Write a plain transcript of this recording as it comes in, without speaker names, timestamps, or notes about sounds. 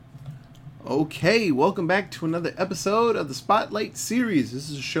Okay, welcome back to another episode of the Spotlight series. This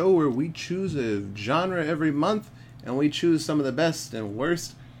is a show where we choose a genre every month, and we choose some of the best and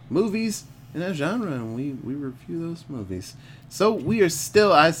worst movies in that genre, and we review those movies. So we are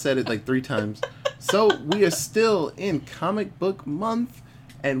still, I said it like 3 times, so we are still in comic book month,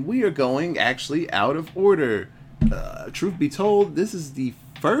 and we are going actually out of order. Truth be told, this is the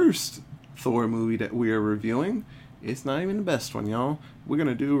first Thor movie that we are reviewing. It's not even the best one, y'all. We're going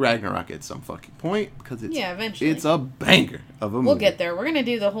to do Ragnarok at some fucking point, because eventually. It's a banger of a movie. We'll get there. We're going to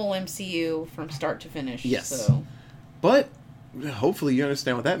do the whole MCU from start to finish. Yes. So. But, hopefully you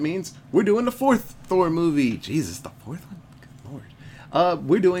understand what that means. We're doing the 4th Thor movie. Jesus, the 4th one? Good Lord.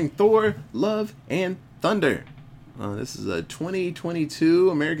 We're doing Thor, Love, and Thunder. This is a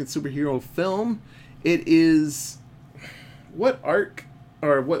 2022 American superhero film. It is... What arc?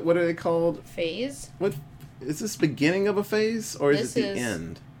 Or what are they called? Phase? What... Is this beginning of a phase, or is it the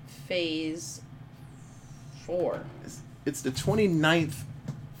end? Phase 4. It's the 29th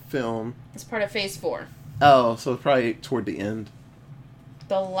film. It's part of Phase 4. Oh, so it's probably toward the end.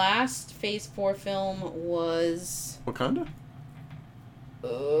 The last Phase 4 film was... Wakanda?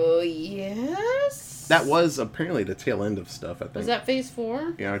 Yes? That was apparently the tail end of stuff, I think. Was that Phase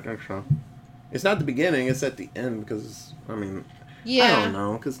 4? Yeah, I think so. It's not the beginning, it's at the end, because, I mean... Yeah. I don't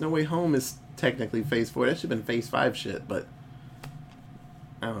know, because No Way Home is technically Phase 4. That should have been Phase 5 shit, but...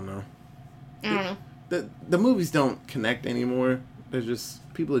 I don't know. The movies don't connect anymore. They're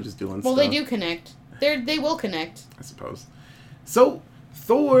just... People are just doing stuff. Well, they do connect. They will connect. I suppose. So,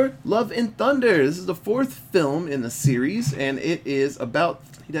 Thor, Love, and Thunder. This is the 4th film in the series, and it is about...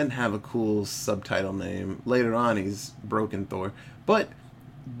 He doesn't have a cool subtitle name. Later on, he's Broken Thor. But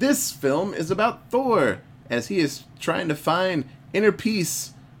this film is about Thor, as he is trying to find inner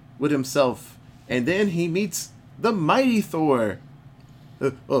peace with himself. And then he meets the mighty Thor.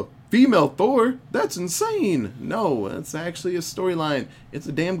 Female Thor? That's insane. No, it's actually a storyline. It's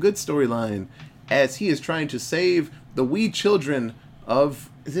a damn good storyline. As he is trying to save the wee children of...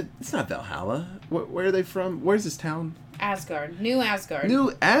 It's not Valhalla. Where are they from? Where's this town? Asgard. New Asgard.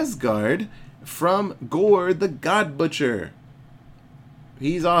 New Asgard from Gore the God Butcher.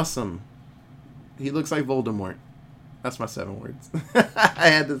 He's awesome. He looks like Voldemort. That's my 7 words. I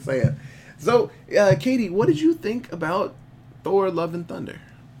had to say it. So, Katie, what did you think about Thor, Love, and Thunder?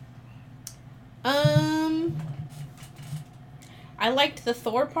 I liked the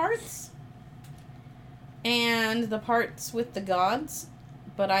Thor parts and the parts with the gods,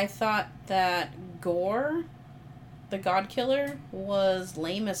 but I thought that Gore, the God Killer, was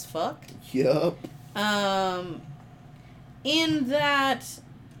lame as fuck. Yup. In that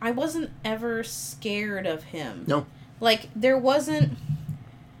I wasn't ever scared of him. No. Like, there wasn't...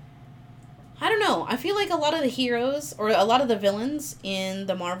 I don't know. I feel like a lot of the heroes, or a lot of the villains in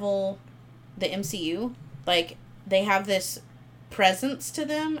the MCU, like, they have this presence to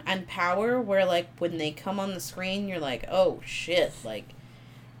them and power where, like, when they come on the screen, you're like, oh, shit. Like,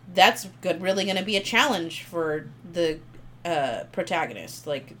 that's really going to be a challenge for the protagonist.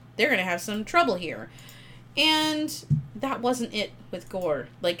 Like, they're going to have some trouble here. And that wasn't it with Gore.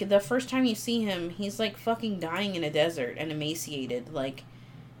 Like, the first time you see him, he's, like, fucking dying in a desert and emaciated. Like,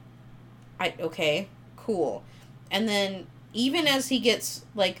 okay, cool. And then, even as he gets,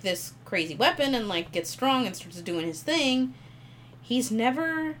 like, this crazy weapon and, like, gets strong and starts doing his thing, he's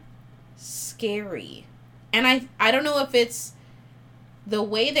never scary. And I don't know if it's the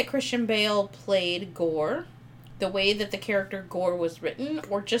way that Christian Bale played Gore, the way that the character Gore was written,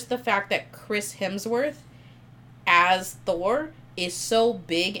 or just the fact that Chris Hemsworth as Thor is so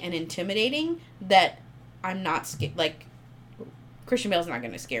big and intimidating that I'm not scared. Like, Christian Bale's not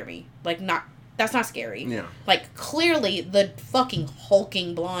going to scare me. Like, that's not scary. Yeah. Like, clearly the fucking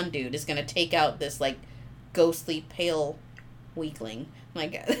hulking blonde dude is going to take out this, like, ghostly pale weakling.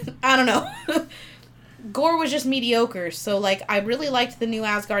 Like, I don't know. Gore was just mediocre. So, like, I really liked the New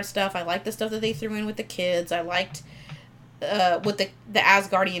Asgard stuff. I liked the stuff that they threw in with the kids. I liked with the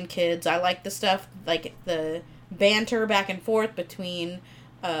Asgardian kids. I liked the stuff, like, the banter back and forth between,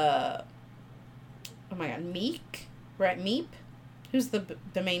 oh my god, Meek? Right, Meep? Who's the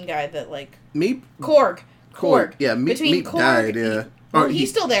main guy that, like... Meep? Korg. Yeah, Meep died, yeah. Well, he's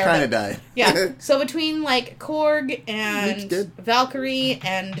still there. Kind of died. Yeah. So between, like, Korg and Valkyrie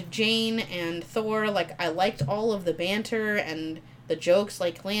and Jane and Thor, like, I liked all of the banter and the jokes,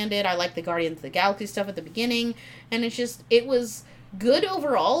 like, landed. I liked the Guardians of the Galaxy stuff at the beginning. And it's just, it was good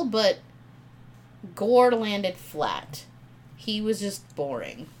overall, but Gore landed flat. He was just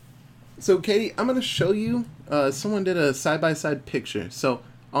boring. So, Katie, I'm going to show you, someone did a side-by-side picture. So,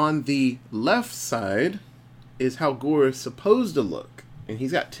 on the left side is how Gore is supposed to look and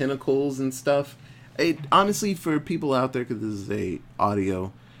he's got tentacles and stuff. It honestly, for people out there, because this is a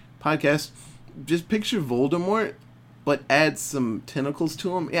audio podcast, just picture Voldemort, but add some tentacles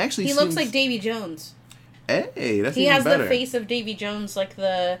to him. It actually he looks like Davy Jones. Hey, that's he even has better. The face of Davy Jones, like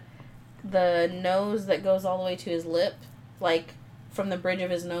the nose that goes all the way to his lip, like from the bridge of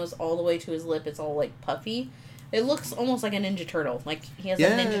his nose all the way to his lip. It's all like puffy. It looks almost like a Ninja Turtle. Like he has a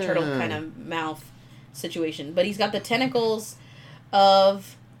Ninja Turtle kind of mouth situation, but he's got the tentacles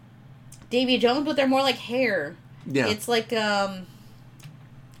of Davy Jones, but they're more like hair. Yeah, it's like Ahsoka,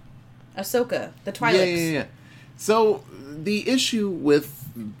 the Twi'leks. Yeah. So the issue with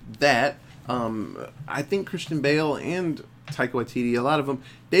that, I think Christian Bale and Taika Waititi, a lot of them,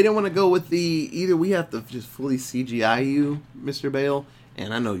 they didn't want to go with either we have to just fully CGI you, Mr. Bale,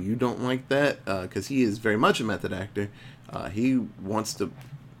 and I know you don't like that, because he is very much a method actor. He wants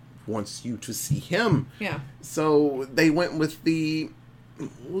you to see him. Yeah. So they went with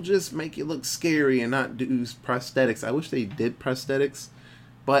we'll just make it look scary and not do prosthetics. I wish they did prosthetics.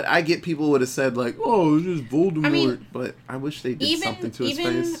 But I get people would have said, like, oh, it's just Voldemort. I mean, but I wish they did something to his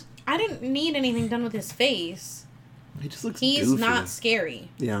face. I didn't need anything done with his face. He just looks He's doofy. Not scary.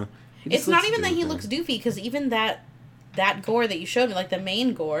 Yeah. It's not even that he looks doofy, because even that gore that you showed me, like the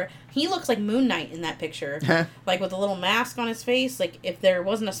main gore, he looks like Moon Knight in that picture. Like with a little mask on his face. Like if there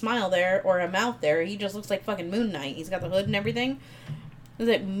wasn't a smile there or a mouth there, he just looks like fucking Moon Knight. He's got the hood and everything. It's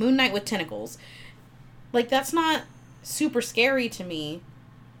like Moon Knight with tentacles. Like that's not super scary to me.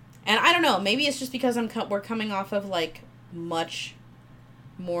 And I don't know, maybe it's just because we're coming off of, like, much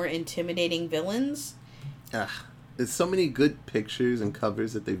more intimidating villains. There's so many good pictures and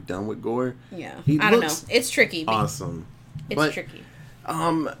covers that they've done with Gore. Yeah. I don't know. It's tricky. Awesome. It's tricky.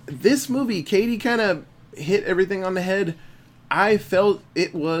 This movie, Katie kind of hit everything on the head. I felt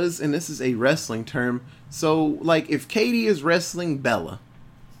it was, and this is a wrestling term, so, like, if Katie is wrestling Bella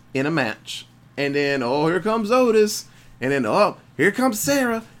in a match, and then, oh, here comes Otis, and then, oh, here comes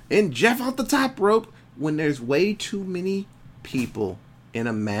Sarah, and Jeff off the top rope. When there's way too many people in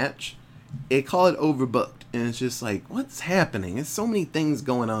a match, they call it overbooked. And it's just like, what's happening? There's so many things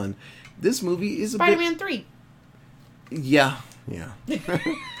going on. This movie is Spider-Man 3. Yeah.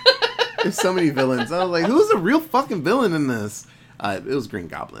 There's so many villains. I was like, who's the real fucking villain in this? It was Green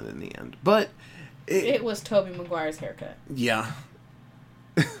Goblin in the end. But it was Tobey Maguire's haircut. Yeah.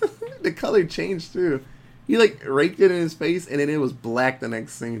 The color changed too. He like raked it in his face, and then it was black the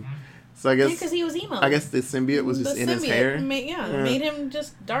next scene. So I guess because he was emo. I guess the symbiote was just in his hair. Made him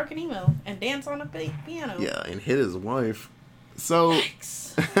just dark and emo and dance on a piano. Yeah, and hit his wife. So,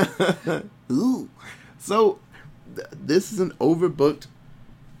 ooh, so this is an overbooked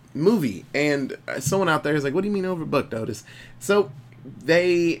movie, and someone out there is like, "What do you mean overbooked, Otis?" So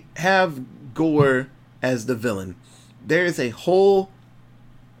they have Gore as the villain. There's a whole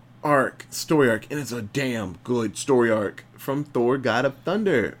story arc, and it's a damn good story arc from Thor God of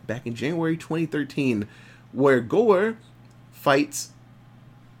Thunder back in January 2013, where Gore fights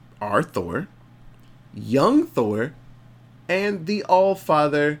our Thor, young Thor, and the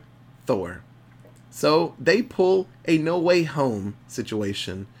All-Father Thor. So they pull a No Way Home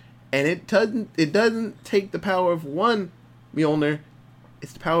situation, and it doesn't take the power of one Mjolnir,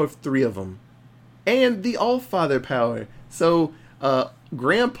 it's the power of three of them, and the All-Father power. So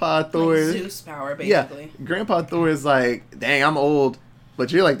Grandpa Thor, like Zeus power, basically. Yeah, Grandpa Thor is like, dang, I'm old,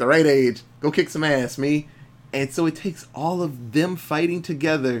 but you're like the right age. Go kick some ass, me. And so it takes all of them fighting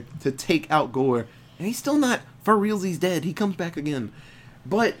together to take out Gore, and he's still not for reals. He's dead. He comes back again,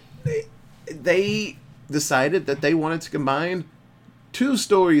 but they decided that they wanted to combine two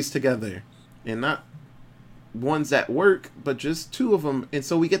stories together, and not ones that work, but just two of them. And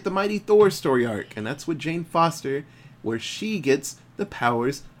so we get the Mighty Thor story arc, and that's with Jane Foster, where she gets the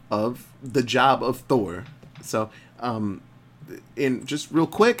powers of the job of Thor. So, in just real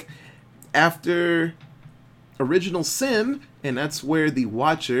quick, after Original Sin, and that's where the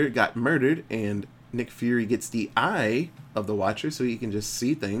Watcher got murdered, and Nick Fury gets the eye of the Watcher so he can just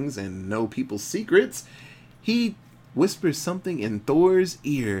see things and know people's secrets, he whispers something in Thor's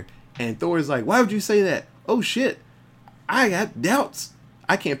ear, and Thor's like, why would you say that? Oh shit, I got doubts.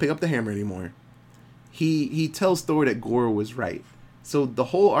 I can't pick up the hammer anymore. He tells Thor that Gore was right. So the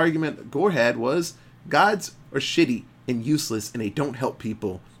whole argument that Gore had was, gods are shitty and useless and they don't help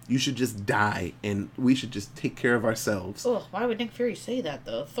people. You should just die and we should just take care of ourselves. Oh, why would Nick Fury say that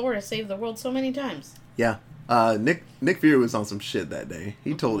though? Thor has saved the world so many times. Yeah. Nick Fury was on some shit that day.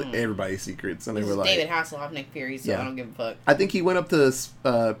 He told everybody secrets, and they were like, David Hasselhoff, Nick Fury, so yeah. I don't give a fuck. I think he went up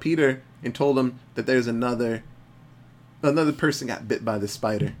to Peter and told him that there's another person got bit by the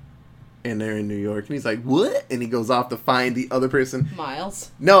spider. and they're in New York, and he's like, "What?" And he goes off to find the other person.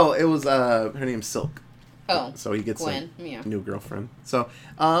 Miles. No, it was her name's Silk. Oh, so he gets Gwen. a new girlfriend. So,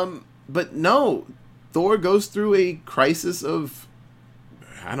 but no, Thor goes through a crisis of,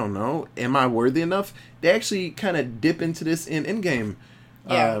 I don't know, am I worthy enough? They actually kind of dip into this in Endgame,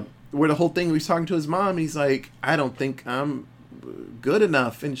 where the whole thing he was talking to his mom. He's like, I don't think I'm good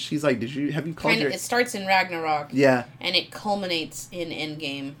enough, and she's like, have you called It starts in Ragnarok, and it culminates in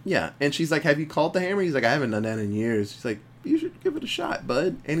Endgame. And she's like, have you called the hammer? He's like, I haven't done that in years. She's like, you should give it a shot,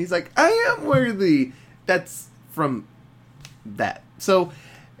 bud. And he's like, I am worthy. That's from that. So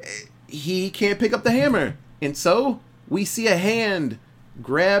he can't pick up the hammer, and so we see a hand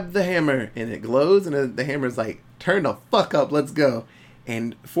grab the hammer, and it glows, and the hammer's like, turn the fuck up, let's go.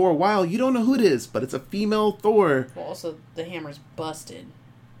 And for a while, you don't know who it is, but it's a female Thor. Well, also, the hammer's busted.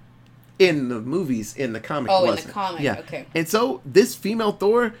 In the movies, in the comic. Oh, in the comic, yeah. Okay. And so, this female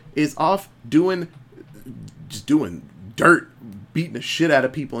Thor is off doing dirt, beating the shit out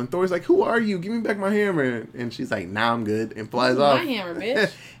of people. And Thor's like, who are you? Give me back my hammer. And she's like, nah, I'm good. And flies off. My hammer,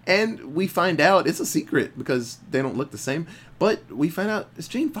 bitch. And we find out, it's a secret, because they don't look the same. But we find out it's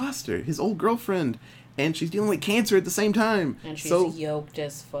Jane Foster, his old girlfriend. And she's dealing with cancer at the same time. And she's yoked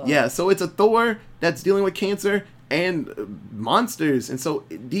as fuck. Yeah, so it's a Thor that's dealing with cancer and monsters. And so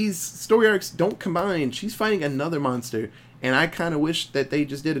these story arcs don't combine. She's fighting another monster. And I kind of wish that they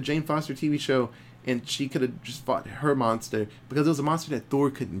just did a Jane Foster TV show and she could have just fought her monster. Because it was a monster that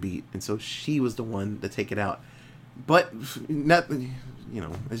Thor couldn't beat. And so she was the one to take it out. But, not,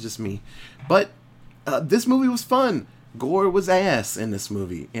 it's just me. But this movie was fun. Gore was ass in this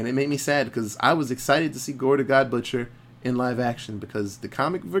movie, and it made me sad because I was excited to see Gore the God Butcher in live action, because the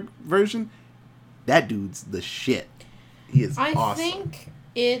comic version, that dude's the shit. He is awesome.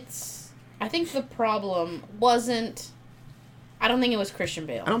 I think the problem wasn't, I don't think it was Christian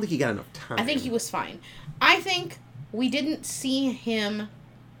Bale. I don't think he got enough time. I think he was fine. I think we didn't see him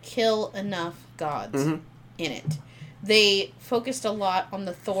kill enough gods in it. They focused a lot on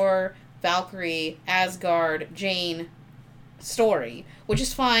the Thor, Valkyrie, Asgard, Jane story, which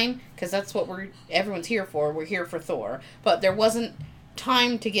is fine because that's what everyone's here for. We're here for Thor, but there wasn't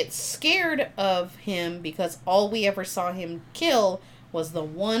time to get scared of him because all we ever saw him kill was the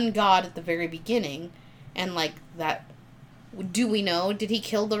one god at the very beginning, and like that. Do we know? Did he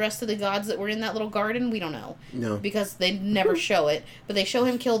kill the rest of the gods that were in that little garden? We don't know. No, because they never show it, but they show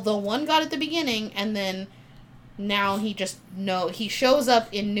him kill the one god at the beginning, and then now he shows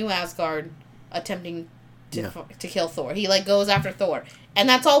up in New Asgard attempting to kill Thor. He goes after Thor. And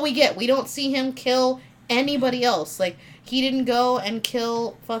that's all we get. We don't see him kill anybody else. He didn't go and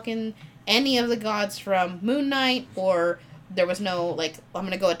kill fucking any of the gods from Moon Knight, or there was no I'm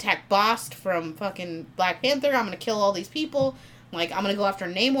gonna go attack Bast from fucking Black Panther. I'm gonna kill all these people. I'm gonna go after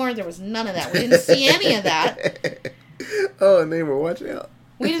Namor. There was none of that. We didn't see any of that. Oh, Namor, watch out.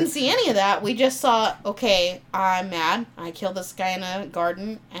 We didn't see any of that. We just saw, okay, I'm mad. I killed this guy in a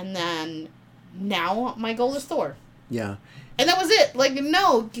garden, and then now my goal is Thor. Yeah. And that was it.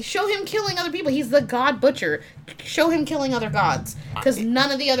 No, show him killing other people. He's the God Butcher. Show him killing other gods. Because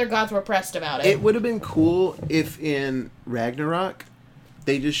none of the other gods were pressed about it. It would have been cool if in Ragnarok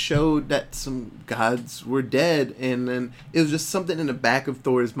they just showed that some gods were dead, and then it was just something in the back of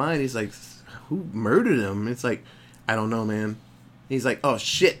Thor's mind. He's like, who murdered him? It's like, I don't know, man. He's like, oh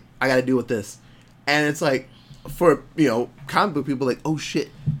shit, I gotta deal with this. And it's like, for, comic book people, oh shit,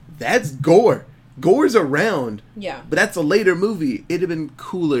 that's Gore. Gore's around. Yeah. But that's a later movie. It'd have been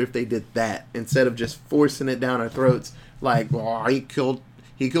cooler if they did that instead of just forcing it down our throats. He killed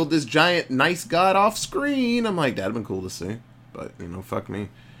this giant nice god off screen. I'm like, that'd have been cool to see. But, fuck me.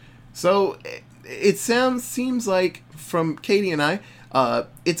 So, it seems like, from Katie and I,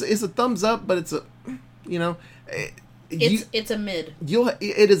 it's a thumbs up, but it's a, it's a mid.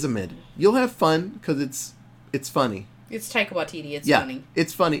 It is a mid. You'll have fun because it's funny. It's Taika Waititi. It's funny.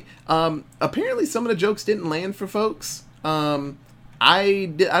 It's funny. Apparently, some of the jokes didn't land for folks. I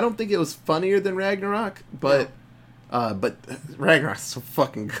don't think it was funnier than Ragnarok, but Ragnarok's so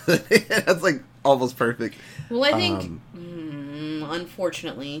fucking good. That's almost perfect. Well, I think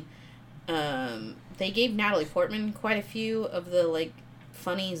unfortunately, they gave Natalie Portman quite a few of the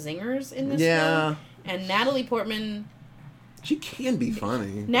funny zingers in this film. And Natalie Portman, she can be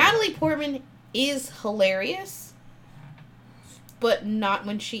funny. Natalie Portman is hilarious, but not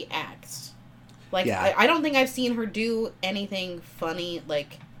when she acts. I don't think I've seen her do anything funny,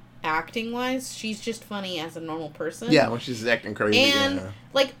 acting-wise. She's just funny as a normal person. Yeah, when she's acting crazy. And,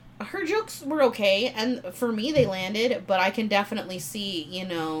 her jokes were okay, and for me they landed, but I can definitely see,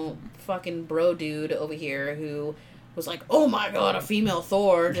 fucking bro dude over here who was like, oh my god, a female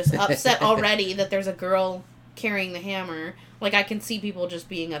Thor, just upset already that there's a girl carrying the hammer. Like, I can see people just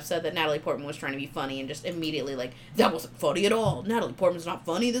being upset that Natalie Portman was trying to be funny and just immediately like, that wasn't funny at all. Natalie Portman's not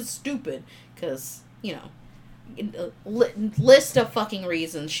funny, that's stupid. Because, you know, list of fucking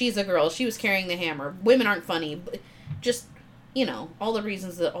reasons. She's a girl, she was carrying the hammer, women aren't funny, but just, you know, all the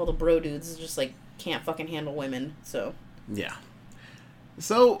reasons that all the bro dudes just like can't fucking handle women, so. Yeah.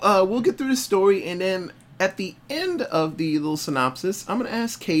 So, we'll get through the story, and then at the end of the little synopsis, I'm going to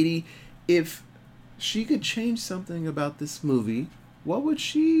ask Katie if she could change something about this movie. What would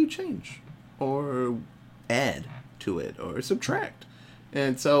she change? Or add to it? Or subtract?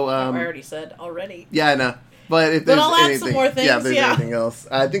 And so, I already said already. Yeah, I know. But if there's I'll anything, add some more things, yeah, if there's anything else.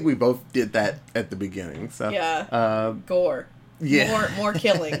 I think we both did that at the beginning, so. Yeah. Gore. Yeah. More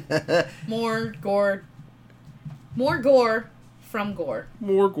killing. More gore. More gore from gore.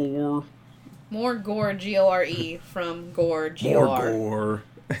 More gore. More gore, Gore, from gore, Gor. More gore.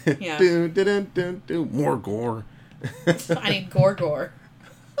 Yeah. do. More gore. I need gore.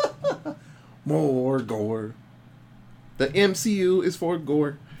 More gore. The MCU is for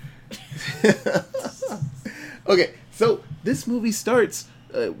gore. Okay, so this movie starts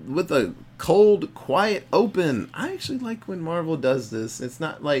with a cold, quiet open. I actually like when Marvel does this. It's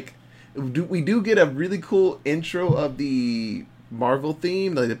not like... We do get a really cool intro of the Marvel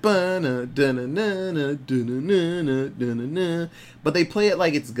theme, like but they play it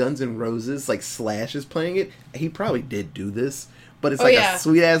like it's Guns N' Roses, like Slash is playing it. He probably did do this, but it's a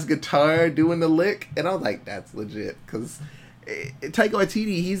sweet ass guitar doing the lick, and I was like, that's legit, because Taika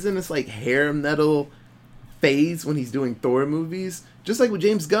Waititi, he's in this like hair metal phase when he's doing Thor movies, just like with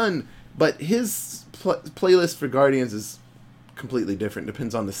James Gunn, but his playlist for Guardians is completely different,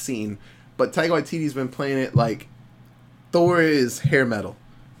 depends on the scene, but Taika Waititi's been playing it like Thor is hair metal.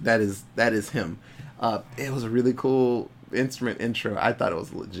 That is him. It was a really cool instrument intro. I thought it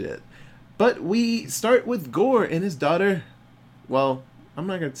was legit. But we start with Gore and his daughter. Well, I'm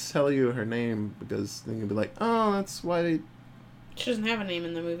not going to tell you her name because then you'll be like, oh, that's why they... She doesn't have a name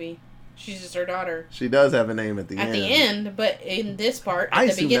in the movie. She's just her daughter. She does have a name at the end. At the end, but in this part, at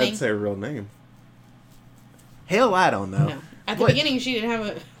the beginning... I assume that's her real name. Hell, I don't know. No. At the beginning, she didn't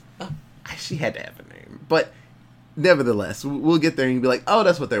have a... She had to have a name. But... Nevertheless, we'll get there and you'll be like, oh,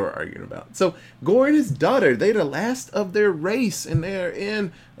 that's what they were arguing about. So, Gore and his daughter, they're the last of their race, and they're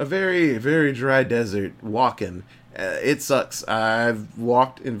in a very, very dry desert walking. It sucks. I've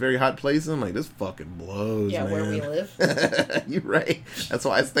walked in very hot places. I'm like, this fucking blows, man. Where we live. You're right. That's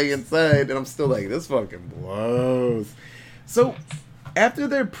why I stay inside, and I'm still like, this fucking blows. So, after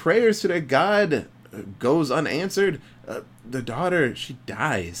their prayers to their god goes unanswered, the daughter, she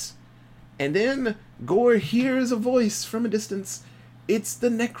dies. And then Gore hears a voice from a distance. It's the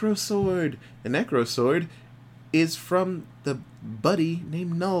Necrosword. The Necrosword is from the buddy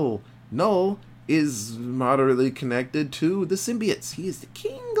named Null. Null is moderately connected to the symbiotes. He is the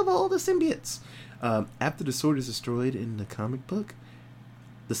king of all the symbiotes. After the sword is destroyed in the comic book,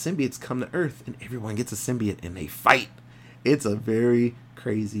 the symbiotes come to Earth and everyone gets a symbiote and they fight. It's a very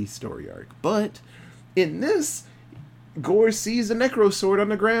crazy story arc. But in this... Gore sees the Necrosword on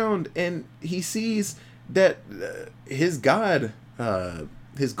the ground, and he sees that his god,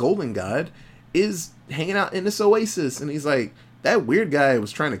 his golden god, is hanging out in this oasis, and he's like, that weird guy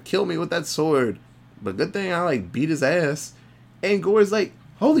was trying to kill me with that sword, but good thing I, like, beat his ass. And Gore's like,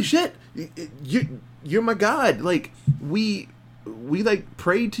 holy shit, you're my god, like, we like,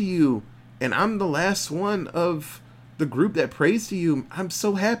 prayed to you, and I'm the last one of the group that prays to you. I'm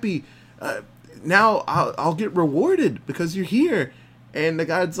so happy. Now I'll get rewarded because you're here. And the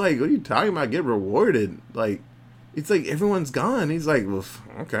guy's like, what are you talking about, get rewarded? Like, it's like everyone's gone. He's like, well,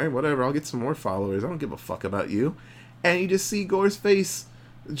 okay, whatever, I'll get some more followers. I don't give a fuck about you. And you just see Gore's face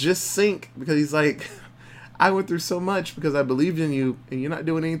just sink because he's like, I went through so much because I believed in you and you're not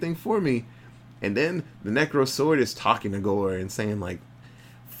doing anything for me. And then the Necrosword is talking to Gore and saying like,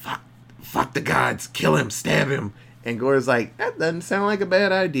 fuck the gods, kill him, stab him. And Gore's like, that doesn't sound like a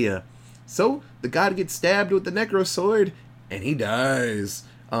bad idea. So the god gets stabbed with the Necrosword, and he dies.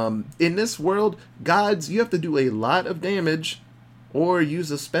 In this world, gods, you have to do a lot of damage, or use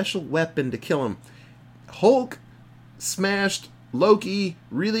a special weapon to kill him. Hulk smashed Loki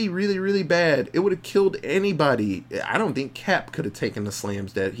really, really, really bad. It would have killed anybody. I don't think Cap could have taken the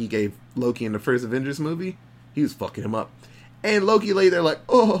slams that he gave Loki in the first Avengers movie. He was fucking him up. And Loki lay there like,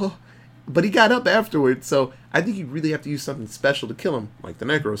 oh... But he got up afterwards, so I think you really have to use something special to kill him, like the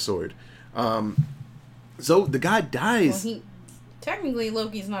Necrosword. So the god dies. Well, technically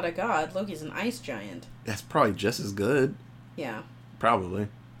Loki's not a god. Loki's an ice giant. That's probably just as good. Yeah. Probably.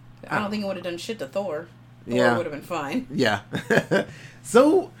 I don't think it would have done shit to Thor. Thor would have been fine. Yeah.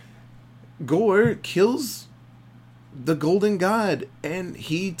 So, Gore kills the Golden God, and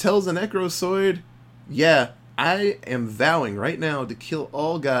he tells the Necrosword, yeah, I am vowing right now to kill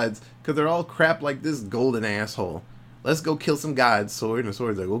all gods, because they're all crap like this golden asshole. Let's go kill some gods, Sword. And the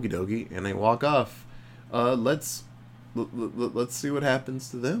Sword's like, okie dokie, and they walk off. Let's see what happens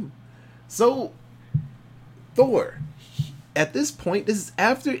to them. So, Thor, at this point, this is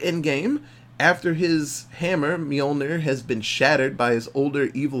after Endgame, after his hammer, Mjolnir, has been shattered by his older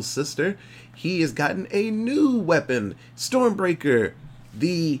evil sister. He has gotten a new weapon, Stormbreaker,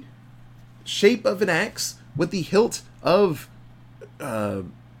 the shape of an axe with the hilt of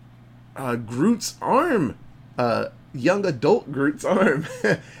Groot's arm, young adult Groot's arm.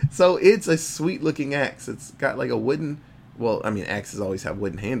 So it's a sweet looking axe. It's got like a wooden, well, I mean, axes always have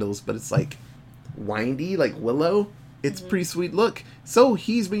wooden handles, but it's like windy, like willow. It's pretty sweet look. So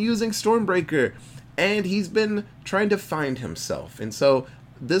he's been using Stormbreaker, and he's been trying to find himself. And so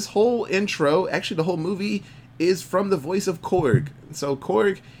this whole intro, actually the whole movie, is from the voice of Korg. So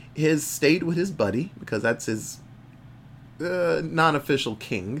Korg has stayed with his buddy, because that's his non-official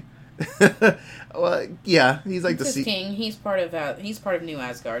king. Well, yeah, he's like his king. He's part of New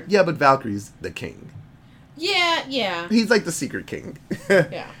Asgard. Yeah, but Valkyrie's the king. Yeah. He's like the secret king.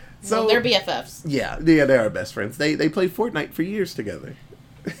 Yeah. So they're BFFs. Yeah, they are best friends. They played Fortnite for years together.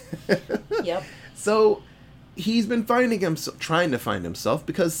 Yep. So he's been trying to find himself,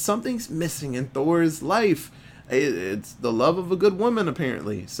 because something's missing in Thor's life. It's the love of a good woman,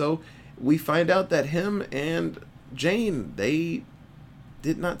 apparently. So we find out that him and Jane, they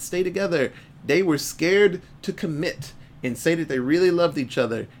did not stay together. They were scared to commit and say that they really loved each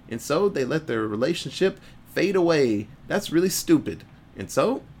other, and so they let their relationship fade away. That's really stupid. And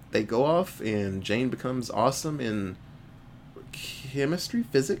so they go off, and Jane becomes awesome in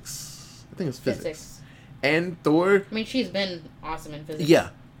physics. I think it's physics. And Thor... I mean, she's been awesome in physics. Yeah.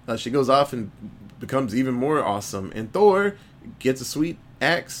 She goes off and becomes even more awesome. And Thor gets a sweet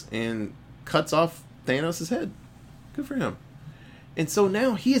axe and cuts off Thanos' head. Good for him. And so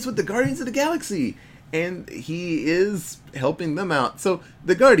now he is with the Guardians of the Galaxy, and he is helping them out. So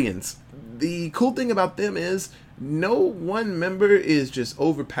the Guardians, the cool thing about them is no one member is just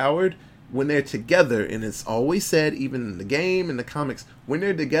overpowered when they're together. And it's always said, even in the game, in the comics, when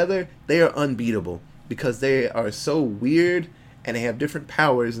they're together, they are unbeatable, because they are so weird and they have different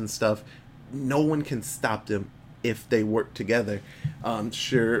powers and stuff. No one can stop them if they work together.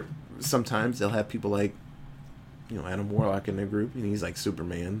 Sure, sometimes they'll have people like, Adam Warlock in their group, and he's like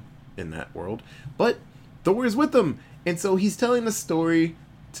Superman in that world. But Thor is with them, and so he's telling the story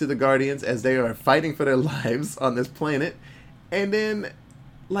to the Guardians as they are fighting for their lives on this planet. And then,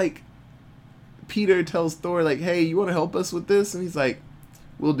 like, Peter tells Thor, like, hey, you want to help us with this? And he's like,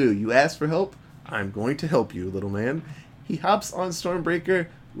 will do. You asked for help? I'm going to help you, little man. He hops on Stormbreaker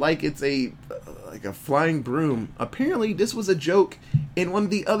like it's a flying broom. Apparently, this was a joke in one of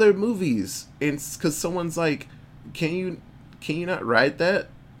the other movies. And because someone's like, can you not ride that?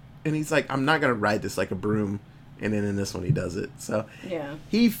 And he's like, I'm not going to ride this like a broom. And then in this one, he does it. So yeah,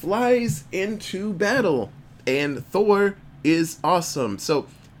 he flies into battle, and Thor is awesome. So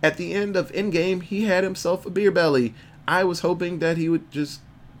at the end of Endgame, he had himself a beer belly. I was hoping that he would just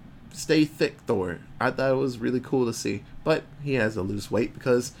stay thick Thor. I thought it was really cool to see. But he has to lose weight,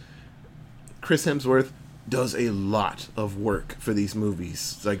 because Chris Hemsworth does a lot of work for these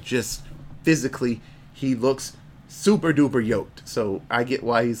movies. Like, just physically, he looks super duper yoked. So I get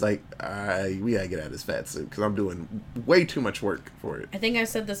why he's like, we gotta get out of this fat suit, because I'm doing way too much work for it. I think I've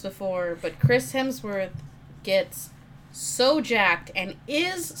said this before, but Chris Hemsworth gets so jacked, and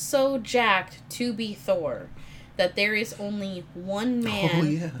is so jacked to be Thor, that there is only one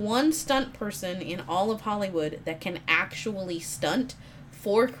man, one stunt person in all of Hollywood that can actually stunt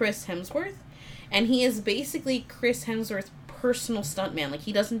for Chris Hemsworth. And he is basically Chris Hemsworth's personal stuntman. Like,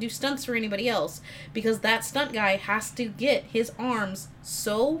 he doesn't do stunts for anybody else, because that stunt guy has to get his arms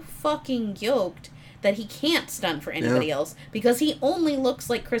so fucking yoked that he can't stunt for anybody else, because he only looks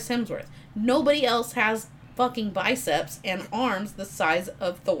like Chris Hemsworth. Nobody else has fucking biceps and arms the size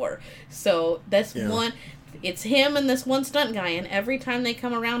of Thor. So that's one, it's him and this one stunt guy, and every time they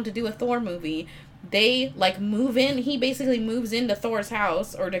come around to do a Thor movie, they, like, move in. He basically moves into Thor's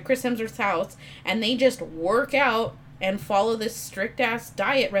house, or to Chris Hemsworth's house, and they just work out and follow this strict-ass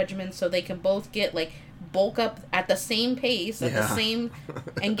diet regimen so they can both get, like, bulk up at the same pace, at the same,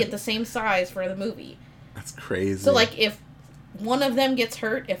 and get the same size for the movie. That's crazy. So, like, if one of them gets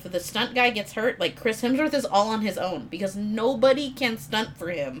hurt, if the stunt guy gets hurt, like, Chris Hemsworth is all on his own, because nobody can stunt for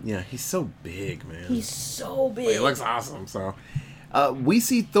him. Yeah, he's so big, man. He's so big. Well, he looks awesome, so. We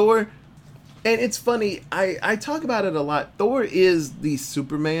see Thor And it's funny, I talk about it a lot. Thor is the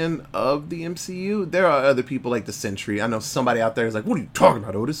Superman of the MCU. There are other people like the Sentry. I know somebody out there is like, what are you talking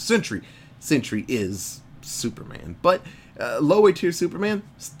about, Otis? Sentry. Sentry is Superman. But lower tier Superman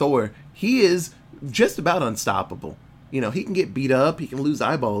is Thor. He is just about unstoppable. You know, he can get beat up, he can lose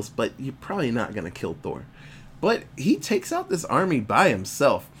eyeballs, but you're probably not going to kill Thor. But he takes out this army by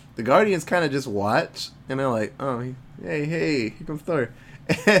himself. The Guardians kind of just watch, and they're like, oh, hey, here comes Thor.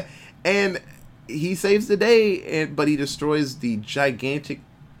 And he saves the day, but he destroys the gigantic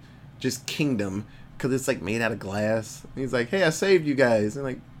just kingdom because it's like made out of glass. And he's like, hey, I saved you guys. And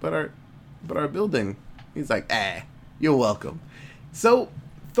like, but our building. He's like, you're welcome. So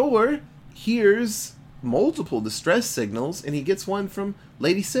Thor hears multiple distress signals, and he gets one from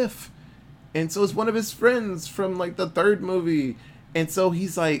Lady Sif. And so it's one of his friends from like the third movie. And so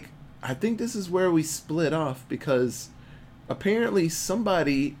he's like, I think this is where we split off because apparently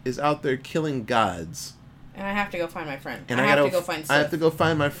somebody is out there killing gods. And I have to go find my friend. And I have to go find Sif. I have to go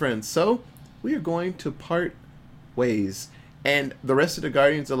find my friend. So we are going to part ways. And the rest of the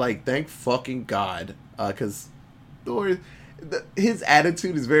Guardians are like, thank fucking God. Because Thor, his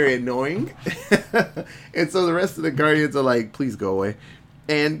attitude is very annoying. And so the rest of the Guardians are like, please go away.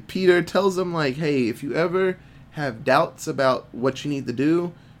 And Peter tells them like, hey, if you ever have doubts about what you need to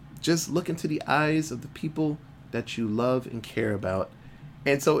do, just look into the eyes of the people that you love and care about.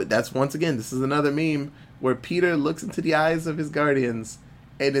 And so that's, once again, this is another meme where Peter looks into the eyes of his Guardians,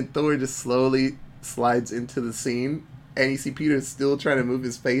 and then Thor just slowly slides into the scene, and you see Peter still trying to move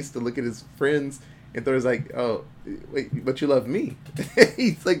his face to look at his friends, and Thor's like, oh, wait, but you love me.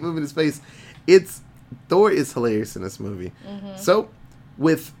 He's like moving his face. Thor is hilarious in this movie. Mm-hmm. So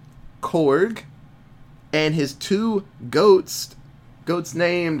with Korg and his two goats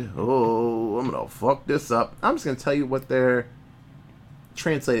named, I'm gonna fuck this up. I'm just gonna tell you what their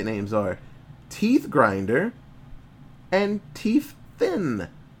translated names are: Teeth Grinder and Teeth Thin.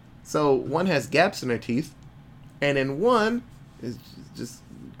 So one has gaps in their teeth, and then one is just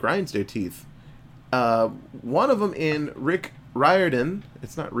grinds their teeth. One of them in Rick Riordan,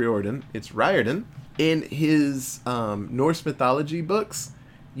 it's not Riordan, it's Riordan. In his Norse mythology books,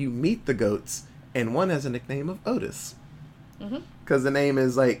 you meet the goats, and one has a nickname of Otis. Because the name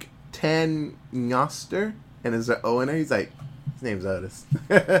is like Tanjoster, and there's an O in there. He's like, his name's Otis.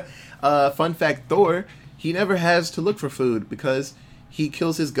 Fun fact, Thor, he never has to look for food because he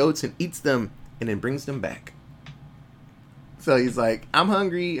kills his goats and eats them and then brings them back. So he's like, I'm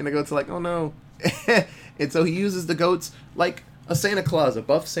hungry, and the goats are like, oh no. And so he uses the goats like a Santa Claus, a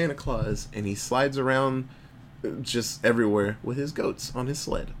buff Santa Claus, and he slides around just everywhere with his goats on his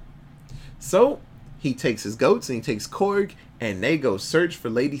sled. So he takes his goats and he takes Korg, and they go search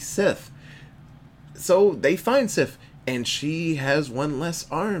for Lady Sif. So they find Sif, and she has one less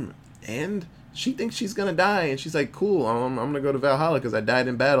arm, and she thinks she's gonna die, and she's like, cool, I'm gonna go to Valhalla because I died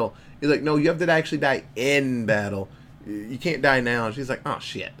in battle. He's like, no, you have to actually die in battle. You can't die now. And she's like, oh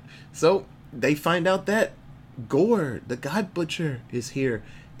shit. So they find out that Gore, the God Butcher, is here,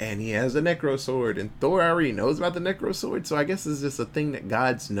 and he has a Necro Sword, and Thor already knows about the Necro Sword, so I guess it's just a thing that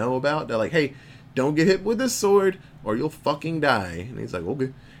gods know about. They're like, hey, don't get hit with this sword or you'll fucking die. And he's like,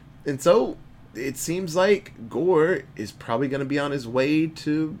 okay. And so it seems like Gore is probably going to be on his way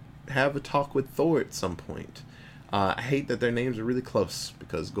to have a talk with Thor at some point. I hate that their names are really close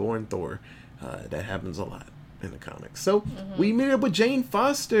because Gore and Thor, that happens a lot in the comics. So we meet up with Jane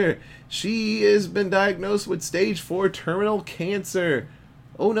Foster. She has been diagnosed with stage 4 terminal cancer.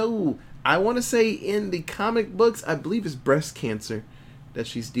 Oh no. I want to say in the comic books, I believe it's breast cancer that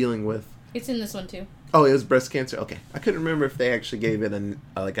she's dealing with. It's in this one too. Oh, it was breast cancer? Okay. I couldn't remember if they actually gave it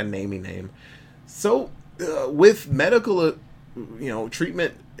a naming name. So, with medical,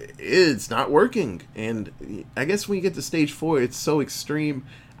 treatment, it's not working. And I guess when you get to stage 4, it's so extreme,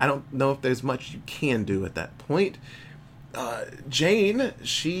 I don't know if there's much you can do at that point. Jane,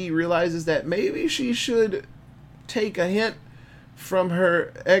 she realizes that maybe she should take a hint from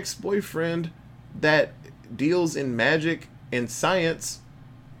her ex-boyfriend that deals in magic and science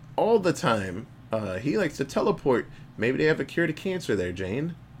all the time. He likes to teleport. Maybe they have a cure to cancer there,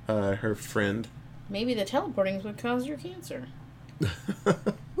 Jane. Her friend. Maybe the teleporting is what caused your cancer.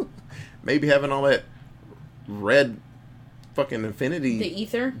 Maybe having all that red fucking infinity the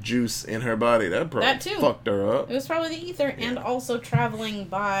ether juice in her body, that probably fucked her up. It was probably the ether, and also traveling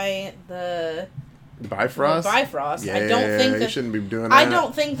by the Bifrost. Bifrost. Yeah, I don't think you shouldn't be doing that. I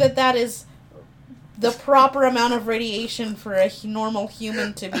don't think that is the proper amount of radiation for a normal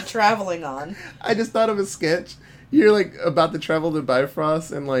human to be traveling on. I just thought of a sketch. You're like about to travel to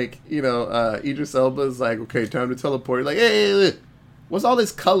Bifrost, and like Idris Elba's like, okay, time to teleport. You're like, hey, what's all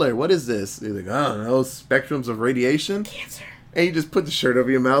this color? What is this? He's like, I don't know, spectrums of radiation. Cancer. And you just put the shirt over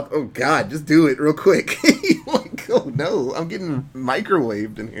your mouth. Oh, God, just do it real quick. You're like, oh, no, I'm getting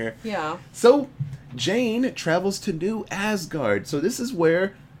microwaved in here. Yeah. So, Jane travels to New Asgard. So this is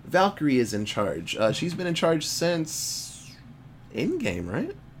where Valkyrie is in charge. She's been in charge since Endgame,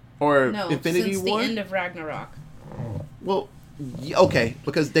 right? Or no, Infinity since War? the end of Ragnarok. Well, okay,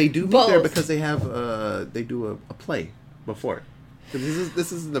 because they do meet Both. there because they have, they do a play before.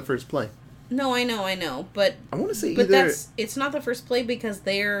 This is the first play. No, I know, but I want to say but either... it's not the first play because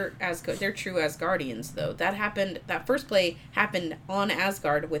they're true Asgardians though. That first play happened on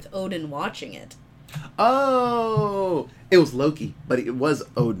Asgard with Odin watching it. Oh, it was Loki, but it was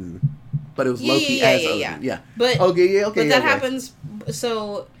Odin. But it was Loki as Odin. Yeah. But okay. But that happens.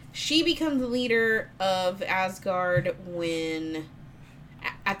 So she becomes the leader of Asgard when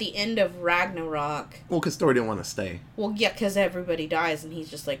at the end of Ragnarok. Well, because Thor didn't want to stay. Well, yeah, because everybody dies, and he's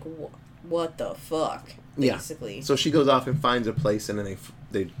just like, what the fuck, basically. Yeah. So she goes off and finds a place, and then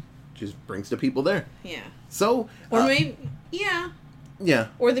they just brings the people there. Yeah. So. Or maybe, yeah. Yeah.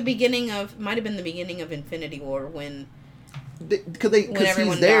 Or might have been the beginning of Infinity War when because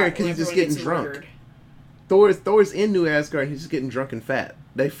he's there because he's just getting drunk. Thor's in New Asgard. He's just getting drunk and fat.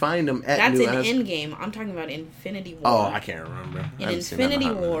 They find him at New Asgard. That's in Endgame. I'm talking about Infinity War. Oh, I can't remember. In Infinity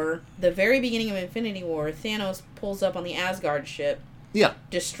War, the very beginning of Infinity War, Thanos pulls up on the Asgard ship. Yeah.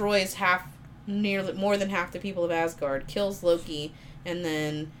 Destroys more than half the people of Asgard, kills Loki, and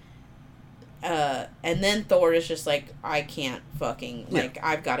then Thor is just like, I can't fucking,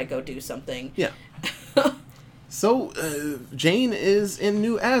 I've got to go do something. Yeah. So, Jane is in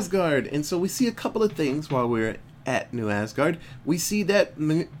New Asgard, and so we see a couple of things while we're at New Asgard. We see that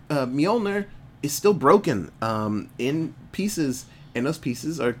Mjolnir is still broken in pieces, and those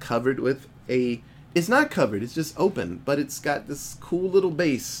pieces are covered with it's not covered, it's just open, but it's got this cool little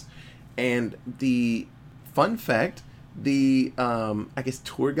base. And the fun fact, the, I guess,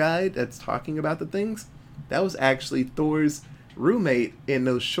 tour guide that's talking about the things, that was actually Thor's roommate in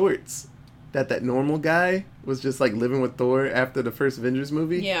those shorts. That normal guy was just, like, living with Thor after the first Avengers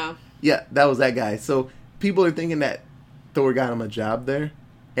movie. Yeah. Yeah, that was that guy. So people are thinking that Thor got him a job there,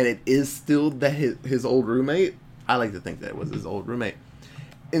 and it is still his old roommate. I like to think that it was his old roommate.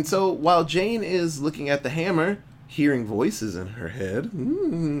 And so while Jane is looking at the hammer, hearing voices in her head,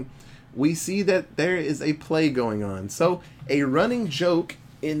 we see that there is a play going on. So a running joke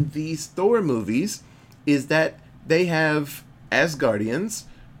in these Thor movies is that they have Asgardians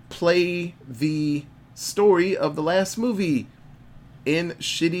play the story of the last movie in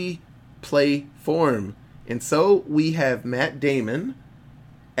shitty play form. And so we have Matt Damon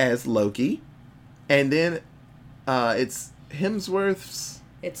as Loki, and then it's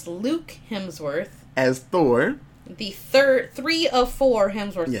Luke Hemsworth as Thor, the three of four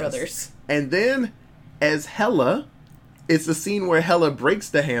Hemsworth brothers. And then as Hela, it's the scene where Hela breaks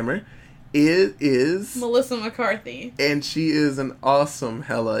the hammer. It is Melissa McCarthy, and she is an awesome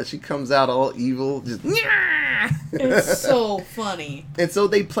Hela. She comes out all evil, just it's so funny. And so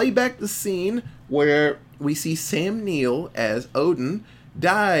they play back the scene where we see Sam Neill as Odin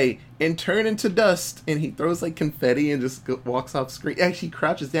die and turn into dust, and he throws like confetti and just walks off screen. Actually, he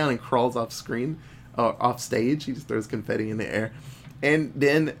crouches down and crawls off screen, off stage. He just throws confetti in the air, and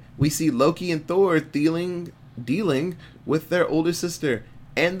then we see Loki and Thor dealing with their older sister.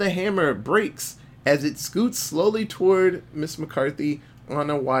 And the hammer breaks as it scoots slowly toward Miss McCarthy on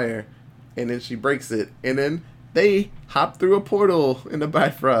a wire. And then she breaks it. And then they hop through a portal in the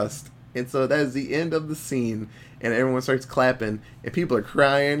Bifrost. And so that is the end of the scene. And everyone starts clapping. And people are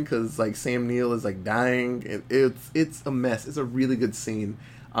crying because like Sam Neill is like dying. And it's a mess. It's a really good scene.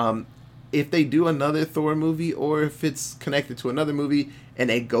 If they do another Thor movie, or if it's connected to another movie and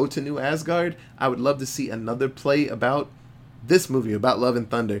they go to New Asgard, I would love to see another play about this movie, about Love and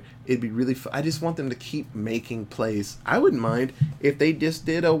Thunder. It'd be really fun. I just want them to keep making plays. I wouldn't mind if they just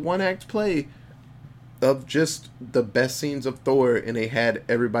did a one-act play of just the best scenes of Thor and they had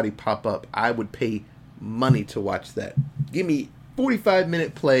everybody pop up. I would pay money to watch that. Give me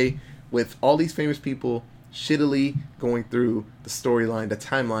 45-minute play with all these famous people shittily going through the storyline, the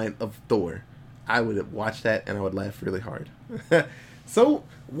timeline of Thor. I would watch that and I would laugh really hard. So,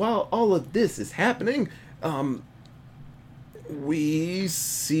 while all of this is happening, we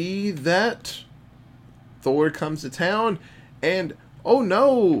see that Thor comes to town, and oh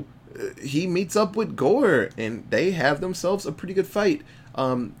no, he meets up with Gore, and they have themselves a pretty good fight.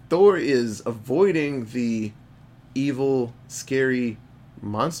 Thor is avoiding the evil, scary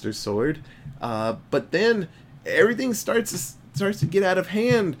monster sword, but then everything starts to get out of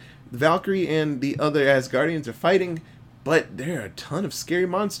hand. Valkyrie and the other Asgardians are fighting. But there are a ton of scary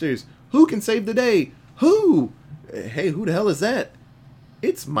monsters. Who can save the day? Who? Hey, who the hell is that?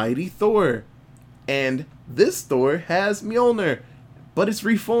 It's Mighty Thor. And this Thor has Mjolnir, but it's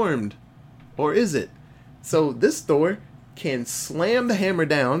reformed. Or is it? So this Thor can slam the hammer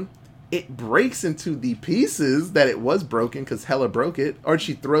down. It breaks into the pieces that it was broken because Hela broke it, or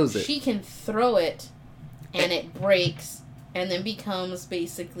she throws it. She can throw it, and it breaks, and then becomes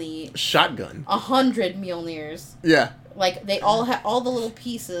basically shotgun. 100 Mjolnirs. Yeah. Like, they all have, all the little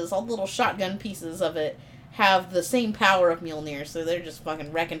pieces, all the little shotgun pieces of it have the same power of Mjolnir, so they're just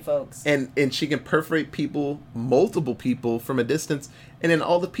fucking wrecking folks. And she can perforate people, multiple people, from a distance, and then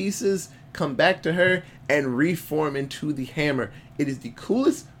all the pieces come back to her and reform into the hammer. It is the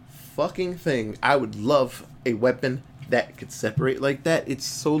coolest fucking thing. I would love a weapon that could separate like that. It's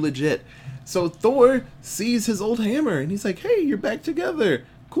so legit. So Thor sees his old hammer, and he's like, hey, you're back together.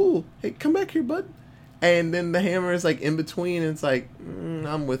 Cool. Hey, come back here, bud. And then the hammer is like in between, and it's like,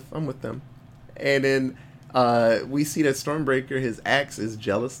 I'm with them. And then we see that Stormbreaker, his axe, is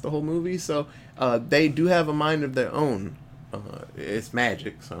jealous the whole movie. So they do have a mind of their own. It's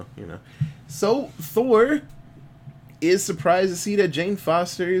magic, so, you know. So Thor is surprised to see that Jane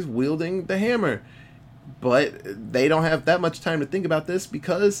Foster is wielding the hammer. But they don't have that much time to think about this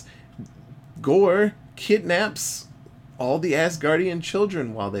because Gore kidnaps all the Asgardian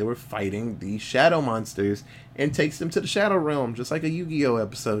children while they were fighting the shadow monsters and takes them to the Shadow Realm, just like a Yu-Gi-Oh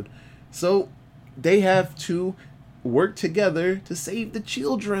episode. So they have to work together to save the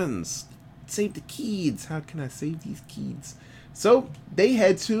childrens. Save the kids. How can I save these kids? So they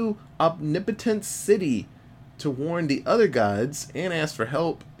head to Omnipotent City to warn the other gods and ask for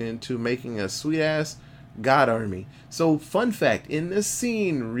help into making a sweet-ass god army. So, fun fact, in this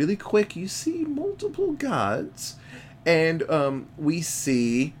scene, really quick, you see multiple gods, and we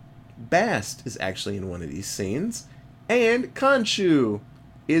see Bast is actually in one of these scenes, and Khonshu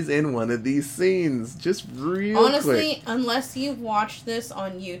is in one of these scenes. Just real Honestly, quick. unless you've watched this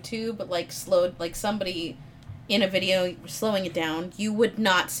on YouTube, like somebody in a video slowing it down, you would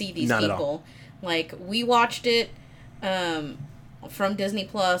not see these not people. Like, we watched it from Disney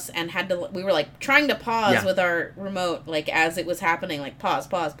Plus and we were like trying to pause with our remote, like, as it was happening, like pause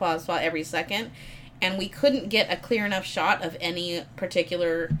every second, and we couldn't get a clear enough shot of any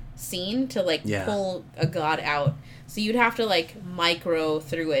particular scene to pull a god out. So you'd have to micro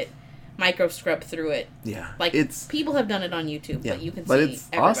scrub through it. Yeah. Like, people have done it on YouTube, but you can see it's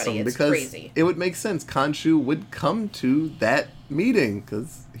everybody. Awesome it's because crazy. It would make sense. Khonshu would come to that meeting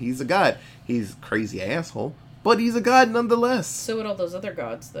because he's a god. He's a crazy asshole, but he's a god nonetheless. So would all those other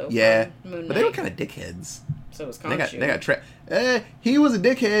gods, though. Yeah, Moon Knight. but they were kind of dickheads. So was Khonshu. They got trapped. He was a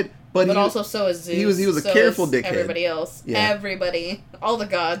dickhead, but also so is Zeus. He was a careful dickhead. Everybody else. Yeah. Everybody. All the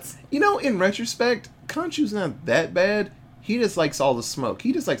gods. You know, in retrospect, Khonshu's not that bad. He just likes all the smoke.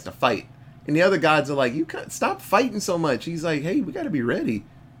 He just likes to fight. And the other gods are like, you can't stop fighting so much. He's like, hey, we got to be ready.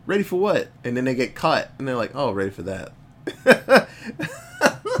 Ready for what? And then they get caught. And they're like, oh, ready for that.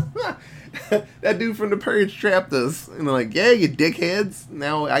 That dude from The Purge trapped us. And they're like, yeah, you dickheads.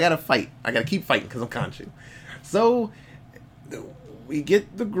 Now I got to fight. I got to keep fighting because I'm Khonshu. So we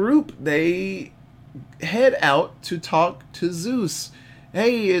get the group. They head out to talk to Zeus.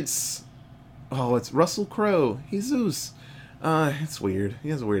 Hey, it's Russell Crowe. He's Zeus. It's weird. He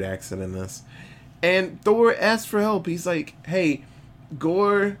has a weird accent in this. And Thor asks for help. He's like, hey,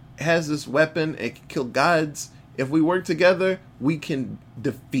 Gore has this weapon. It can kill gods. If we work together, we can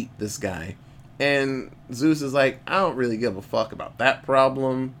defeat this guy. And Zeus is like, I don't really give a fuck about that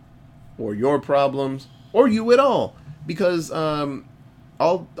problem, or your problems, or you at all. Because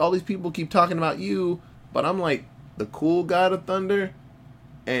all these people keep talking about you, but I'm like the cool god of thunder,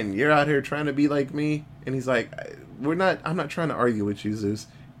 and you're out here trying to be like me. And he's like, I'm not trying to argue with you, Zeus.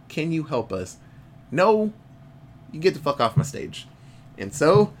 Can you help us? No, you get the fuck off my stage. And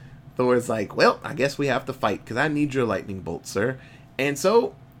so Thor's like, well, I guess we have to fight, because I need your lightning bolt, sir. And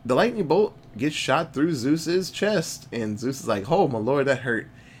so the lightning bolt gets shot through Zeus's chest, and Zeus is like, oh my lord, that hurt.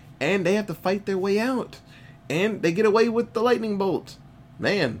 And they have to fight their way out, and they get away with the lightning bolt.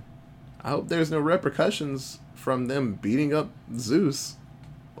 Man, I hope there's no repercussions from them beating up Zeus.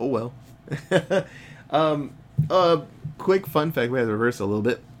 Oh well. Quick fun fact, we have to reverse a little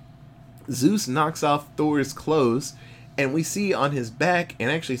bit. Zeus knocks off Thor's clothes, and we see on his back, and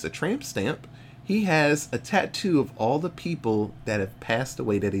actually it's a tramp stamp, he has a tattoo of all the people that have passed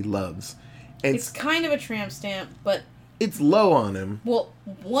away that he loves. And it's kind of a tramp stamp, but it's low on him. Well,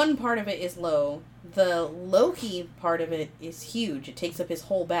 one part of it is low. The Loki part of it is huge. It takes up his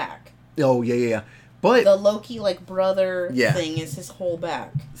whole back. Oh, yeah. But the Loki, brother thing is his whole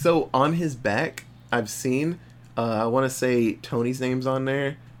back. So, on his back, I've seen I want to say Tony's name's on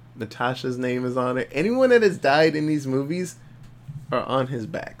there. Natasha's name is on it. Anyone that has died in these movies are on his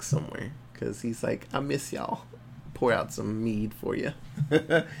back somewhere. Because he's like, I miss y'all. Pour out some mead for you.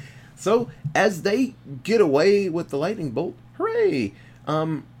 So, as they get away with the lightning bolt, hooray!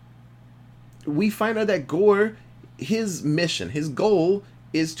 We find out that Gore, his mission, his goal,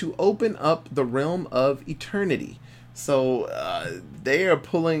 is to open up the realm of eternity. So, they are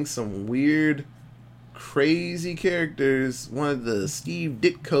pulling some weird, crazy characters, one of the Steve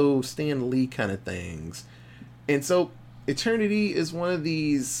Ditko, Stan Lee kind of things. And so, eternity is one of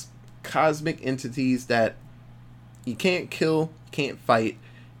these cosmic entities that you can't kill, can't fight.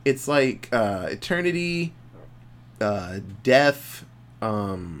 It's like eternity, death,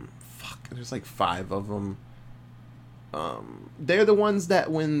 there's like 5 of them. They're the ones that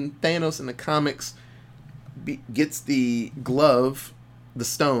when Thanos in the comics gets the glove, the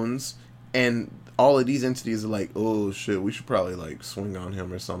stones, and all of these entities are like, oh shit, we should probably like swing on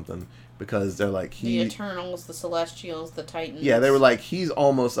him or something, because they're like, the Eternals, the Celestials, the Titans. Yeah, they were like, he's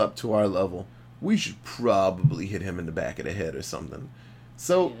almost up to our level. We should probably hit him in the back of the head or something.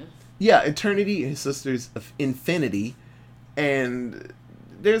 So, yeah, Eternity, his sister's Infinity, and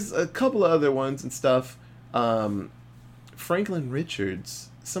there's a couple of other ones and stuff. Franklin Richards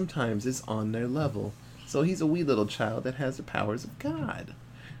sometimes is on their level. So he's a wee little child that has the powers of God.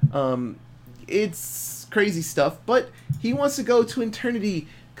 It's crazy stuff, but he wants to go to Eternity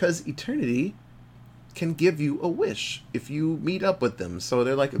because Eternity can give you a wish if you meet up with them. So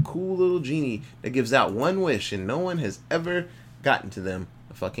they're like a cool little genie that gives out one wish, and no one has ever gotten to them,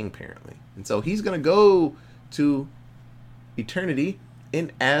 fucking apparently. And so he's going to go to Eternity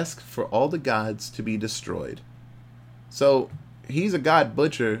and ask for all the gods to be destroyed. So he's a god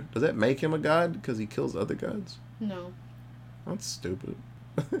butcher. Does that make him a god because he kills other gods? No. That's stupid.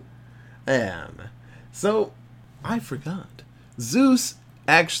 And so I forgot. Zeus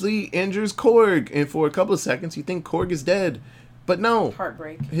actually injures Korg, and for a couple of seconds you think Korg is dead, but no.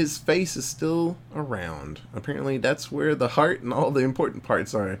 Heartbreak. His face is still around. Apparently that's where the heart and all the important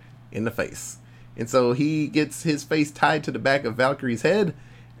parts are, in the face. And so he gets his face tied to the back of Valkyrie's head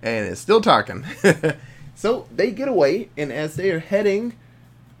and is still talking. So they get away, and as they are heading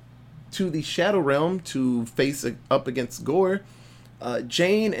to the Shadow Realm to face up against Gore,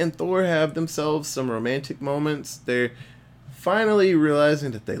 Jane and Thor have themselves some romantic moments. They're finally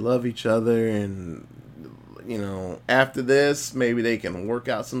realizing that they love each other, and you know, after this maybe they can work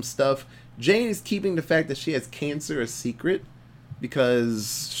out some stuff. Jane is keeping the fact that she has cancer a secret,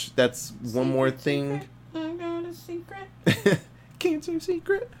 because that's one more thing. I got a secret. Cancer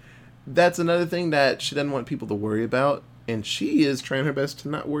secret. That's another thing that she doesn't want people to worry about, and she is trying her best to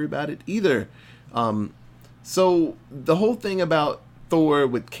not worry about it either. So the whole thing about Thor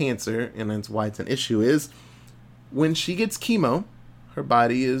with cancer, and that's why it's an issue, is when she gets chemo, her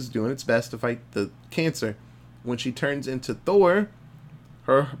body is doing its best to fight the cancer. When she turns into Thor,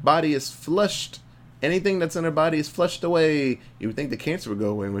 her body is flushed. Anything that's in her body is flushed away. You would think the cancer would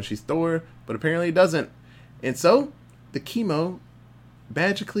go away when she's Thor, but apparently it doesn't. And so the chemo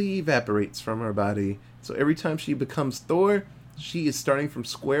magically evaporates from her body. So every time she becomes Thor, she is starting from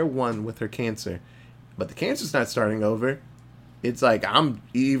square one with her cancer. But the cancer's not starting over. It's like, I'm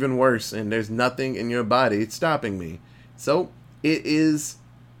even worse, and there's nothing in your body stopping me. So it is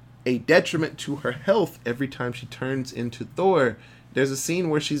a detriment to her health every time she turns into Thor. There's a scene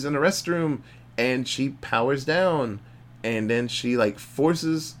where she's in a restroom and she powers down, and then she like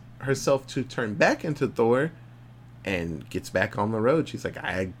forces herself to turn back into Thor and gets back on the road. She's like,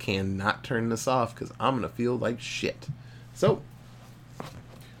 I cannot turn this off because I'm gonna feel like shit. So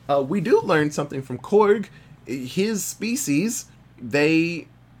we do learn something from Korg. His species, they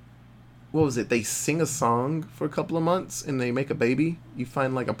sing a song for a couple of months and they make a baby. You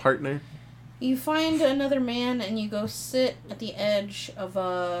find like a partner. You find another man and you go sit at the edge of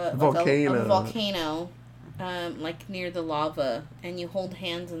a volcano, like near the lava, and you hold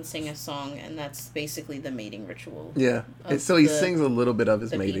hands and sing a song, and that's basically the mating ritual. Yeah, so he sings a little bit of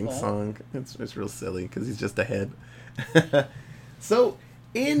his mating song. It's real silly because he's just a head. So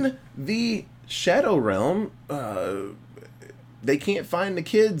in the Shadow Realm, they can't find the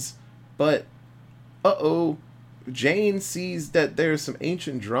kids, but Jane sees that there's some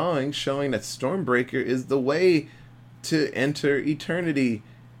ancient drawings showing that Stormbreaker is the way to enter eternity,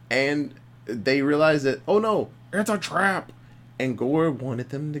 and they realize that, oh no, it's a trap, and Gore wanted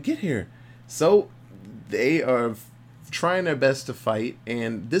them to get here. So they are trying their best to fight,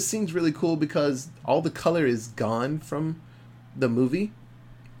 and this scene's really cool because all the color is gone from the movie,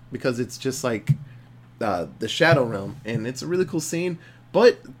 because it's just like the Shadow Realm, and it's a really cool scene.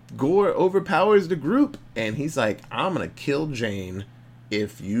 But Gore overpowers the group, and he's like, I'm going to kill Jane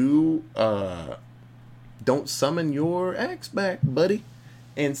if you don't summon your axe back, buddy.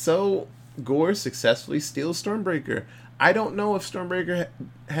 And so Gore successfully steals Stormbreaker. I don't know if Stormbreaker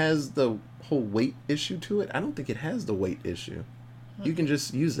has the whole weight issue to it. I don't think it has the weight issue. You can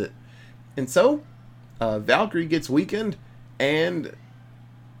just use it. And so Valkyrie gets weakened, and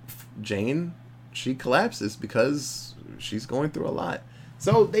Jane, she collapses because she's going through a lot.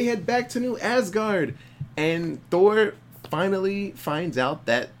 So they head back to New Asgard, and Thor finally finds out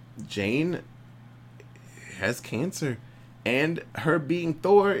that Jane has cancer, and her being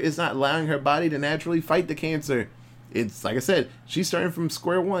Thor is not allowing her body to naturally fight the cancer. It's like I said, she's starting from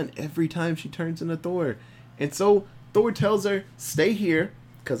square one every time she turns into Thor. And so Thor tells her, stay here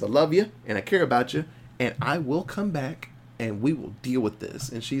because I love you and I care about you, and I will come back and we will deal with this.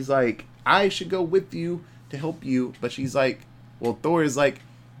 And she's like, I should go with you to help you. But she's like, well, Thor is like,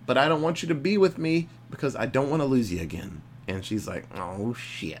 but I don't want you to be with me because I don't want to lose you again. And she's like, oh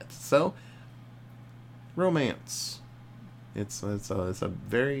shit. So romance. It's a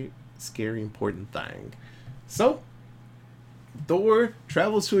very scary, important thing. So Thor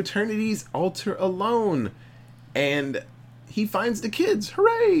travels to Eternity's altar alone, and he finds the kids.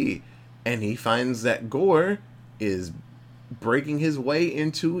 Hooray! And he finds that Gore is breaking his way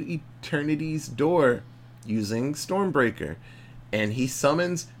into Eternity's door using Stormbreaker, and he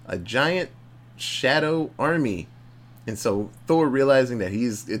summons a giant shadow army. And so Thor, realizing that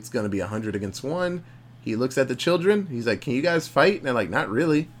it's going to be 100 against 1, he looks at the children. He's like, can you guys fight? And they're like, not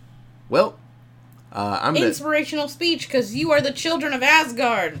really. Well, I'm inspirational speech, because you are the children of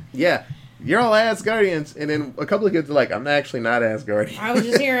Asgard. Yeah, you're all Asgardians. And then a couple of kids are like, I'm actually not Asgardian. I was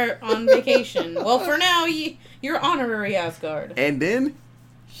just here on vacation. Well, for now, you're honorary Asgard. And then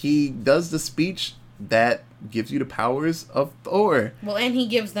he does the speech that gives you the powers of Thor. Well, and he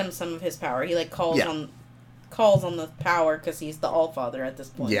gives them some of his power. He calls on the power because he's the Allfather at this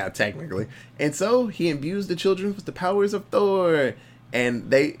point. Yeah, technically. And so he imbues the children with the powers of Thor.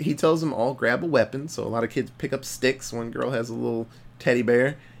 And he tells them all grab a weapon. So a lot of kids pick up sticks. One girl has a little teddy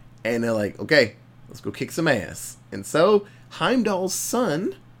bear. And they're like, okay, let's go kick some ass. And so Heimdall's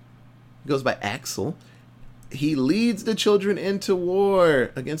son, goes by Axel, he leads the children into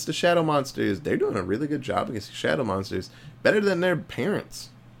war against the shadow monsters. They're doing a really good job against the shadow monsters. Better than their parents.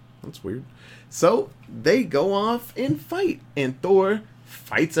 That's weird. So they go off and fight. And Thor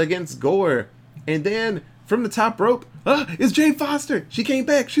fights against Gore. And then from the top rope, it's Jane Foster. She came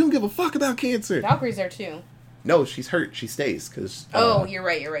back. She don't give a fuck about cancer. Valkyrie's there too. No, she's hurt. She stays because. You're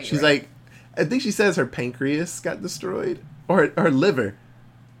right. She's like, I think she says her pancreas got destroyed or her liver.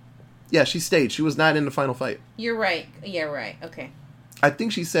 Yeah, she stayed. She was not in the final fight. You're right. Yeah, right. Okay. I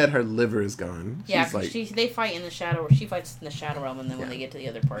think she said her liver is gone. Yeah, they fight in the shadow. She fights in the shadow realm, and then when they get to the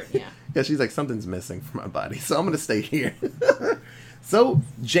other part, yeah. Yeah, she's like, something's missing from my body, so I'm gonna stay here. So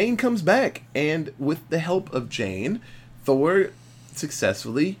Jane comes back, and with the help of Jane, Thor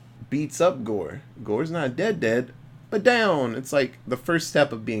successfully beats up Gore. Gore's not dead, but down. It's like the first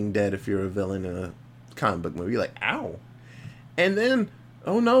step of being dead if you're a villain in a comic book movie. You're like, ow. And then,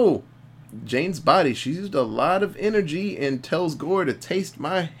 oh no, Jane's body, she used a lot of energy and tells Gore to taste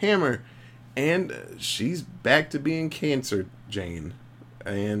my hammer. And she's back to being Cancer Jane.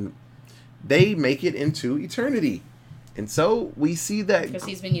 And they make it into Eternity. And so we see that... Because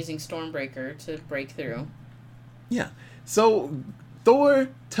he's been using Stormbreaker to break through. Yeah. So Thor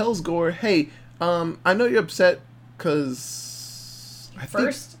tells Gore, hey, I know you're upset because...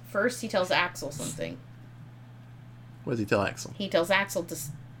 First he tells Axel something. What does he tell Axel? He tells Axel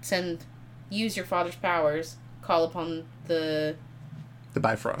to use your father's powers, call upon the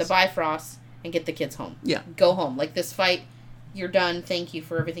Bifrost, and get the kids home. Yeah. Go home. Like this fight, you're done. Thank you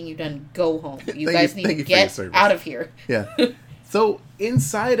for everything you've done. Go home. You guys need to get out of here. Yeah. So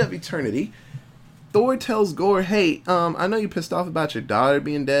inside of Eternity, Thor tells Gore, hey, I know you're pissed off about your daughter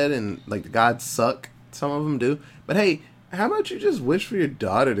being dead and like the gods suck. Some of them do. But hey, how about you just wish for your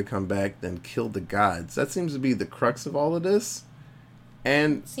daughter to come back than kill the gods? That seems to be the crux of all of this.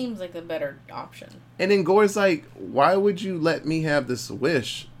 And seems like a better option. And then Gore's like, why would you let me have this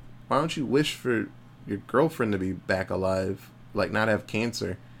wish? Why don't you wish for your girlfriend to be back alive? Like, not have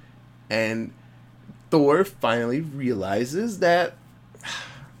cancer. And Thor finally realizes that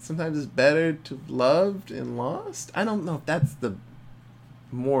sometimes it's better to have loved and lost. I don't know if that's the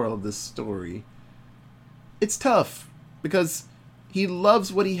moral of this story. It's tough because he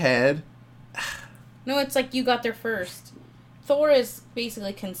loves what he had. No, it's like you got there first. Thor is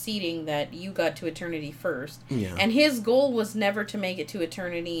basically conceding that you got to eternity first. Yeah. And his goal was never to make it to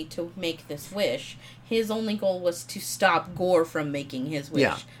eternity to make this wish. His only goal was to stop Gore from making his wish.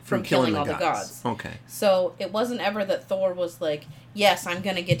 Yeah, from killing all the gods. Okay. So it wasn't ever that Thor was like, yes, I'm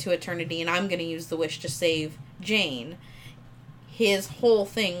going to get to eternity and I'm going to use the wish to save Jane. His whole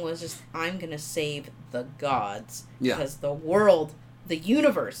thing was just, I'm going to save the gods. Yeah. Because the world, the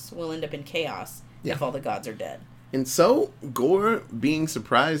universe, will end up in chaos if all the gods are dead. And so, Gore, being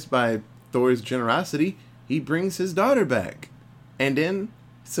surprised by Thor's generosity, he brings his daughter back. And then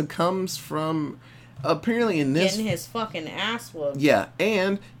succumbs from, apparently in this... Getting his fucking ass whooped. Yeah,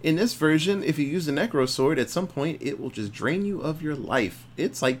 and in this version, if you use a necro sword, at some point, it will just drain you of your life.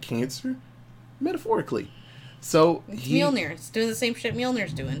 It's like cancer, metaphorically. So it's Mjolnir. It's doing the same shit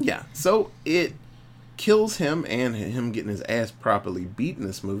Mjolnir's doing. Yeah, so it kills him, and him getting his ass properly beat in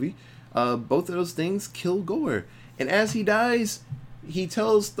this movie. Both of those things kill Gore. And as he dies, he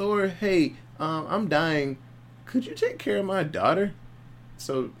tells Thor, hey, I'm dying. Could you take care of my daughter?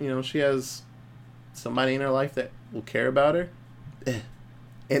 So, she has somebody in her life that will care about her.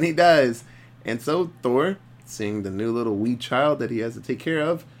 And he dies. And so Thor, seeing the new little wee child that he has to take care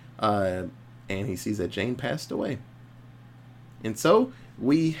of, and he sees that Jane passed away. And so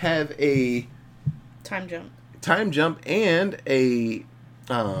we have a time jump and a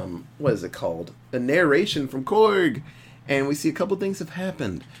what is it called? A narration from Korg. And we see a couple things have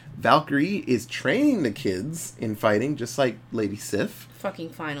happened. Valkyrie is training the kids in fighting, just like Lady Sif. Fucking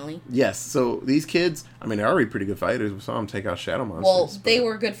finally. Yes, so these kids, they're already pretty good fighters. We saw them take out Shadow Monsters. Well, they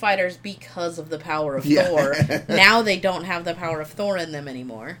were good fighters because of the power of Thor. Now they don't have the power of Thor in them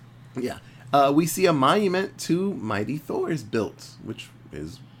anymore. Yeah. We see a monument to Mighty Thor is built, which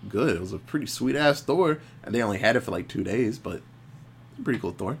is good. It was a pretty sweet-ass Thor. And they only had it for like 2 days, but pretty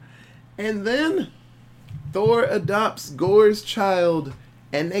cool Thor. And then Thor adopts Gore's child,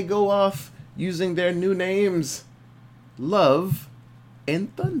 and they go off using their new names, Love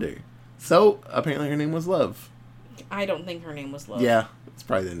and Thunder. So, apparently her name was Love. I don't think her name was Love. Yeah, it's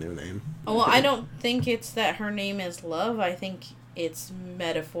probably the new name. Oh, well, I don't think it's that her name is Love. I think it's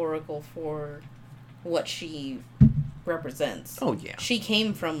metaphorical for what she represents. Oh, yeah. She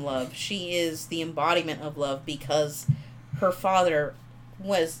came from love. She is the embodiment of love because her father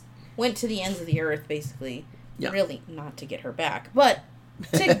went to the ends of the earth, basically. Yeah. Really, not to get her back, but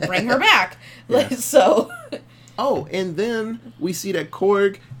to bring her back. Yeah. So. Oh, and then we see that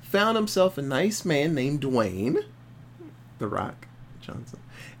Korg found himself a nice man named Dwayne The Rock Johnson.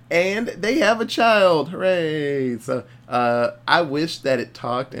 And they have a child. Hooray. So, I wish that it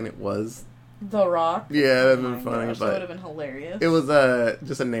talked and it was The Rock. Yeah, that'd been funny. Gosh, that would have been hilarious. It was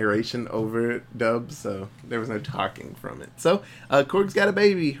just a narration over dub, so there was no talking from it. So, Korg's got a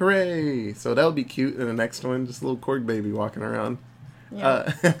baby. Hooray. So that'll be cute in the next one. Just a little Korg baby walking around.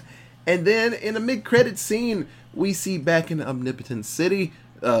 Yeah. And then in a mid-credit scene, we see back in the Omnipotent City,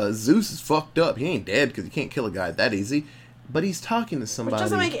 Zeus is fucked up. He ain't dead because you can't kill a guy that easy. But he's talking to somebody. Which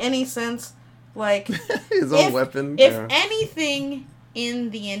doesn't make any sense. Like, his own weapon. If anything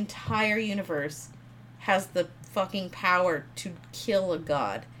in the entire universe has the fucking power to kill a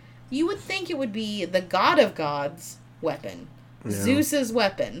god, you would think it would be the god of gods' weapon. Yeah. Zeus's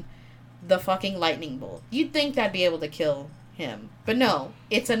weapon. The fucking lightning bolt. You'd think that'd be able to kill him. But no,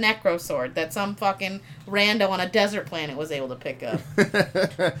 it's a necro sword that some fucking rando on a desert planet was able to pick up.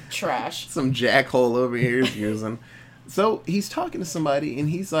 Trash. Some jackhole over here is using. So he's talking to somebody and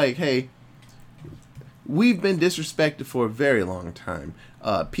he's like, hey, we've been disrespected for a very long time.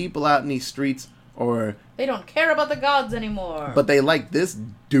 People out in these streets they don't care about the gods anymore. But they like this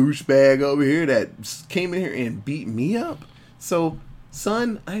douchebag over here that came in here and beat me up. So,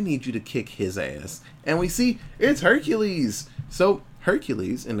 son, I need you to kick his ass. And we see it's Hercules. So,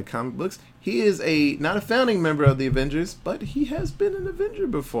 Hercules, in the comic books, he is not a founding member of the Avengers, but he has been an Avenger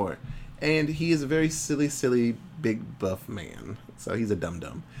before. And he is a very silly, big buff man. So he's a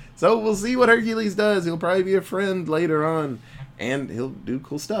dum-dum. So we'll see what Hercules does. He'll probably be a friend later on. And he'll do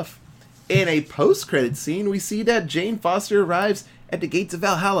cool stuff. In a post-credit scene, we see that Jane Foster arrives at the gates of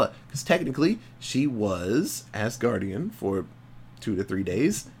Valhalla. Because technically, she was Asgardian for 2 to 3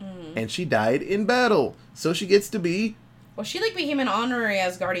 days. Mm. And she died in battle. So she gets to be... Well, she became an honorary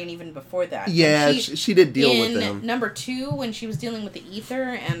Asgardian even before that. Yeah, she did deal with them. In number 2, when she was dealing with the Ether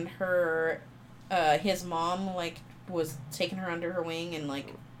and his mom, was taking her under her wing and,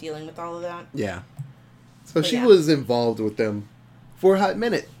 dealing with all of that. Yeah. So she was involved with them for a hot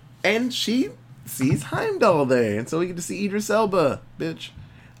minute. And she sees Heimdall there. And so we get to see Idris Elba, bitch.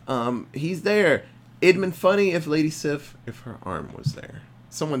 He's there. It'd been funny if Lady Sif, if her arm was there.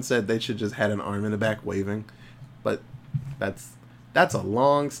 Someone said they should just had an arm in the back waving. But That's a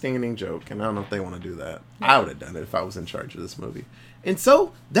long-standing joke, and I don't know if they want to do that. I would have done it if I was in charge of this movie. And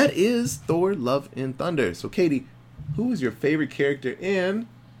so, that is Thor, Love, and Thunder. So, Katie, who is your favorite character in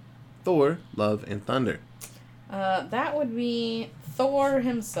Thor, Love, and Thunder? That would be Thor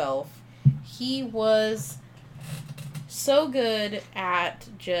himself. He was so good at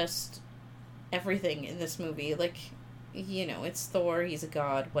just everything in this movie. Like, you know, it's Thor, he's a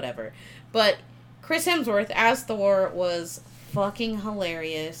god, whatever. But Chris Hemsworth as Thor was fucking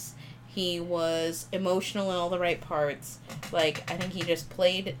hilarious. He was emotional in all the right parts. Like, I think he just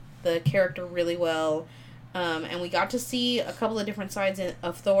played the character really well. And we got to see a couple of different sides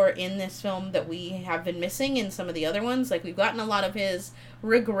of Thor in this film that we have been missing in some of the other ones. Like, we've gotten a lot of his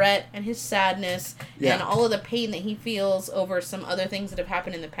regret and his sadness and all of the pain that he feels over some other things that have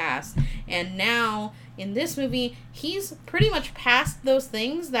happened in the past. And now, in this movie, he's pretty much past those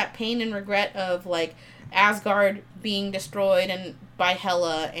things, that pain and regret of, like, Asgard being destroyed and by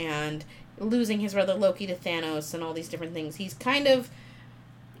Hela and losing his brother Loki to Thanos and all these different things. He's kind of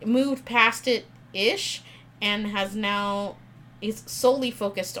moved past it-ish and has now is solely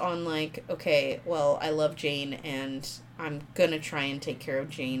focused on, like, okay, well, I love Jane and I'm gonna try and take care of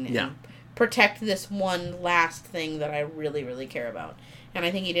Jane and protect this one last thing that I really, really care about. And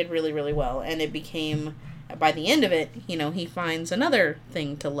I think he did really, really well. And it became, by the end of it, you know, he finds another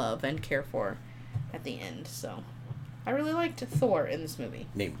thing to love and care for at the end. So I really liked Thor in this movie.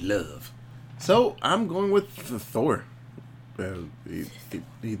 Named Love. So I'm going with Thor.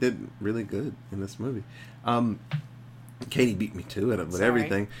 He did really good in this movie. Katie beat me to it with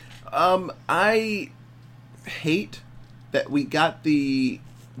everything. I hate that we got the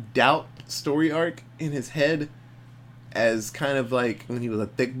doubt story arc in his head as kind of like when he was a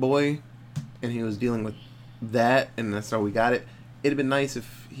thick boy and he was dealing with that, and that's how we got it. It'd have been nice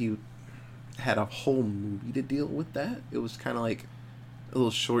if he had a whole movie to deal with that. It was kind of like a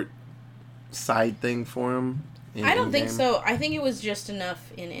little short side thing for him. I don't think so. I think it was just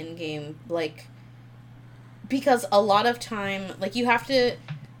enough in Endgame, like, because a lot of time, like, you have to,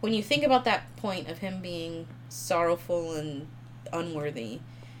 when you think about that point of him being sorrowful and unworthy,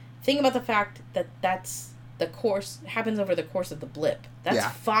 think about the fact that that's the course, happens over the course of the blip. That's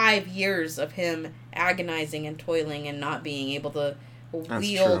 5 years of him agonizing and toiling and not being able to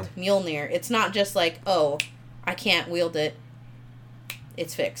wield Mjolnir. It's not just like, oh, I can't wield it.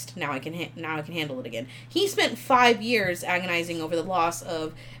 It's fixed. Now I can handle it again. He spent 5 years agonizing over the loss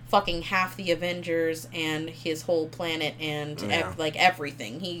of fucking half the Avengers and his whole planet and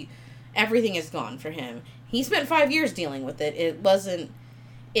everything. Everything is gone for him. He spent 5 years dealing with it.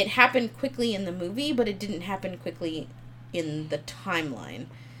 It happened quickly in the movie, but it didn't happen quickly in the timeline.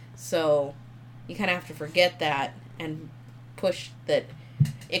 So you kind of have to forget that and push that.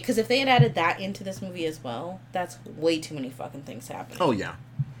 Because if they had added that into this movie as well, that's way too many fucking things happening. Oh, yeah.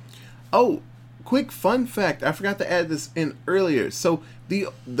 Oh, quick fun fact. I forgot to add this in earlier. So, the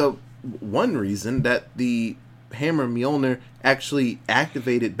one reason that the hammer Mjolnir actually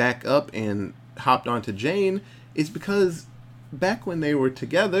activated back up and hopped onto Jane is because back when they were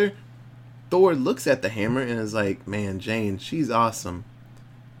together, Thor looks at the hammer and is like, man, Jane, she's awesome.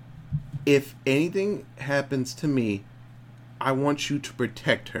 If anything happens to me, I want you to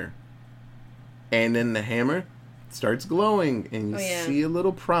protect her. And then the hammer starts glowing, and you see a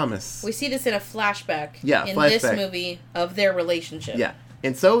little promise. We see this in a flashback this movie of their relationship. Yeah.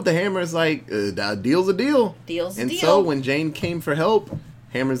 And so the hammer's like, deal's a deal. Deal's a deal. And so when Jane came for help,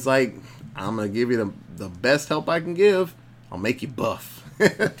 hammer's like, I'm going to give you the best help I can give. I'll make you buff.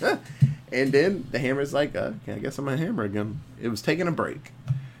 And then the hammer's like, I guess I'm a hammer again. It was taking a break.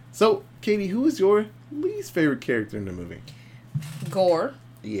 So, Katie, who is your least favorite character in the movie? Gore.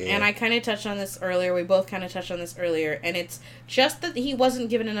 Yeah. And I kind of touched on this earlier. We both kind of touched on this earlier. And it's just that he wasn't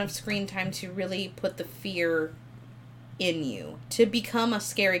given enough screen time to really put the fear in you to become a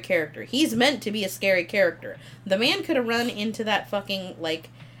scary character. He's meant to be a scary character. The man could have run into that fucking, like,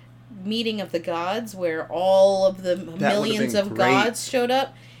 meeting of the gods where all of the millions of gods showed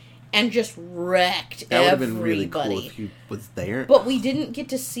up and just wrecked everybody. That would have been really cool if he was there. But we didn't get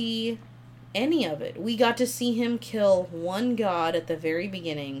to see any of it. We got to see him kill one god at the very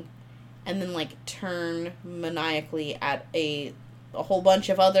beginning and then, like, turn maniacally at a whole bunch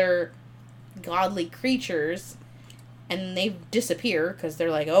of other godly creatures, and they disappear because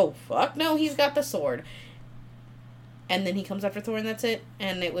they're like, oh, fuck no, he's got the sword. And then he comes after Thor and that's it.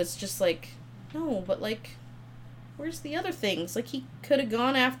 And it was just like, no, but, like, where's the other things? Like, he could have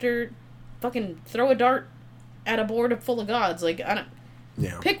gone after, fucking throw a dart at a board full of gods. Like, I don't...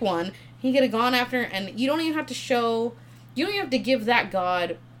 Pick one. He could have gone after, and you don't even have to show, you don't even have to give that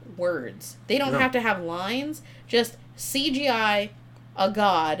god words. They don't have to have lines. Just CGI a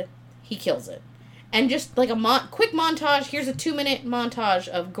god, he kills it. And just like a quick montage, here's a 2-minute montage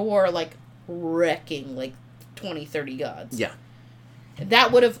of Gore, like, wrecking, like, 20, 30 gods. Yeah.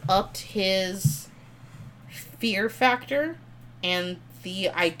 That would have upped his fear factor and the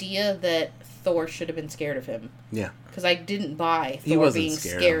idea that Thor should have been scared of him. Yeah. Because I didn't buy Thor being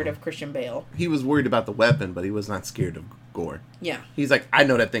scared of Christian Bale. He was worried about the weapon, but he was not scared of Gore. Yeah. He's like, I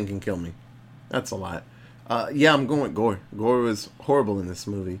know that thing can kill me. That's a lot. Yeah, I'm going with Gore. Gore was horrible in this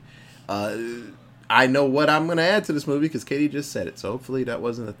movie. I know what I'm going to add to this movie because Katie just said it. So hopefully that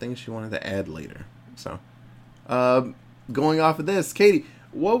wasn't the thing she wanted to add later. So, going off of this, Katie,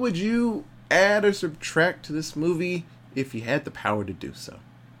 what would you add or subtract to this movie if you had the power to do so?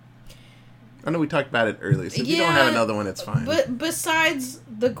 I know we talked about it earlier, so if you don't have another one, it's fine. But besides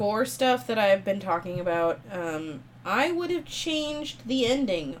the Gore stuff that I've been talking about, I would have changed the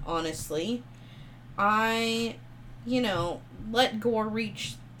ending, honestly. Let Gore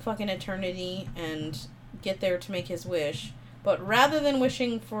reach fucking eternity and get there to make his wish. But rather than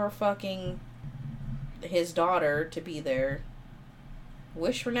wishing for fucking his daughter to be there,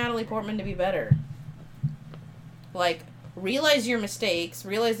 wish for Natalie Portman to be better. Like, realize your mistakes,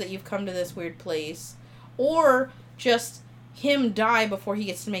 realize that you've come to this weird place, or just him die before he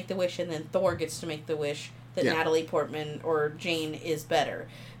gets to make the wish and then Thor gets to make the wish that Natalie Portman or Jane is better.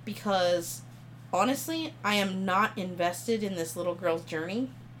 Because, honestly, I am not invested in this little girl's journey.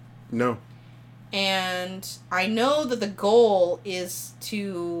 No. And I know that the goal is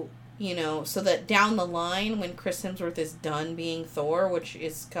to, so that down the line when Chris Hemsworth is done being Thor, which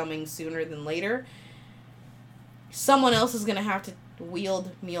is coming sooner than later, someone else is going to have to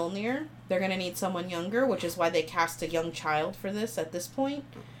wield Mjolnir. They're going to need someone younger, which is why they cast a young child for this at this point.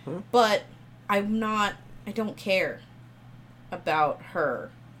 Mm-hmm. But I don't care about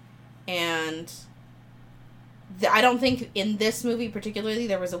her. And I don't think in this movie particularly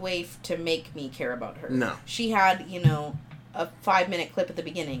there was a way to make me care about her. No. She had, a 5-minute clip at the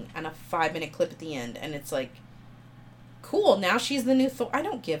beginning and a 5-minute clip at the end. And it's like, cool, now she's the new Thor. I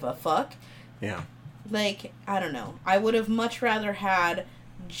don't give a fuck. Yeah. Like, I don't know. I would have much rather had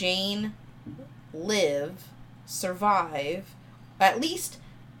Jane live, survive, at least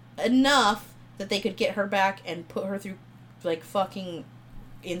enough that they could get her back and put her through, like, fucking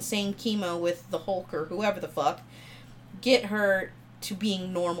insane chemo with the Hulk or whoever the fuck. Get her to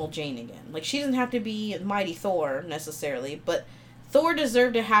being normal Jane again. Like, she doesn't have to be Mighty Thor, necessarily, but Thor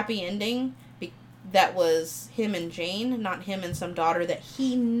deserved a happy ending that was him and Jane, not him and some daughter that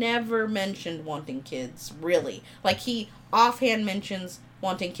he never mentioned wanting kids, really. Like, he offhand mentions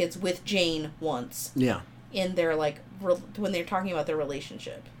wanting kids with Jane once. Yeah. In their, like, when they're talking about their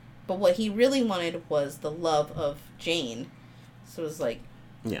relationship. But what he really wanted was the love of Jane. So it was like,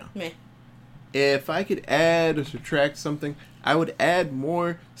 yeah. Meh. If I could add or subtract something, I would add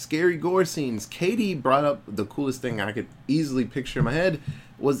more scary gore scenes. Katie brought up the coolest thing I could easily picture in my head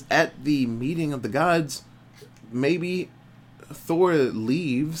was at the meeting of the gods. Maybe Thor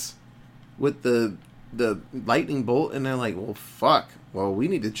leaves with the lightning bolt, and they're like, well, fuck. Well, we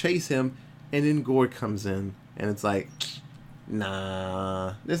need to chase him. And then Gore comes in, and it's like,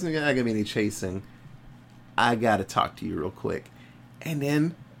 nah, there's not gonna be any chasing. I gotta talk to you real quick. And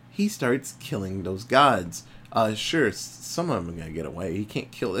then he starts killing those gods. Sure, some of them are gonna get away. He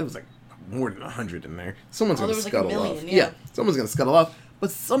can't kill. It was like more than 100 in there. Someone's gonna scuttle off. Yeah, someone's gonna scuttle off. But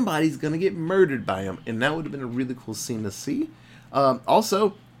somebody's gonna get murdered by him, and that would have been a really cool scene to see.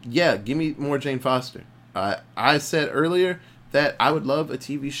 Also, yeah, give me more Jane Foster. I said earlier that I would love a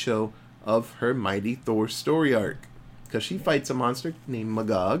TV show of her Mighty Thor story arc, because she fights a monster named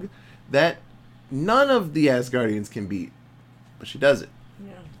Magog that none of the Asgardians can beat, but she does it.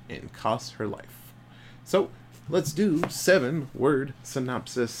 Yeah. And costs her life. So let's do 7-word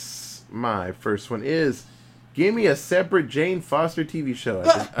synopsis. My first one is, give me a separate Jane Foster TV show.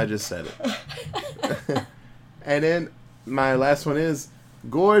 I just said it. And then my last one is,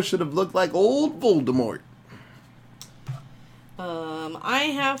 Gore should have looked like old Voldemort. I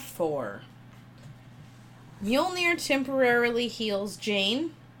have 4. Mjolnir temporarily heals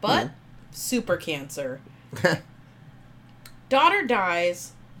Jane, but super cancer. Daughter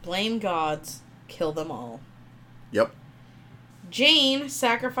dies, blame gods, kill them all. Yep. Jane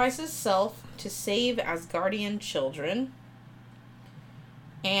sacrifices self to save Asgardian children.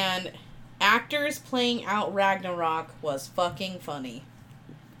 And actors playing out Ragnarok was fucking funny.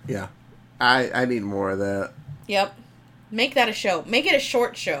 Yeah. I need more of that. Yep. Make that a show. Make it a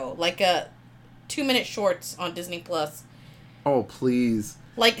short show. Like a 2-minute shorts on Disney Plus. Oh, please.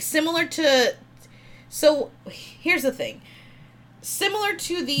 Like, similar to... So, here's the thing. Similar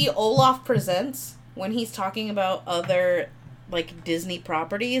to the Olaf Presents, when he's talking about other, like, Disney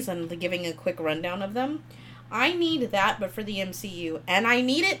properties and giving a quick rundown of them. I need that, but for the MCU. And I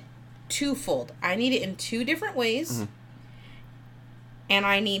need it twofold. I need it in two different ways. Mm-hmm. And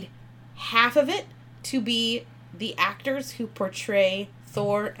I need half of it to be the actors who portray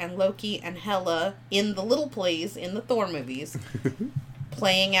Thor and Loki and Hela in the little plays in the Thor movies,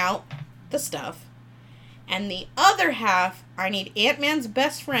 playing out the stuff. And the other half, I need Ant-Man's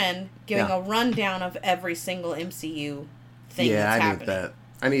best friend giving a rundown of every single MCU thing that's happening. Yeah, I need that.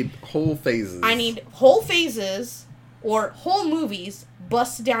 I need whole phases. I need whole phases or whole movies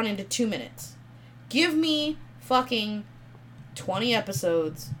busted down into 2 minutes. Give me fucking 20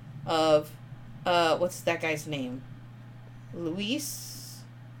 episodes of, what's that guy's name? Luis?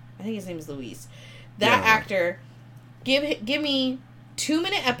 I think his name is Luis. That actor, give me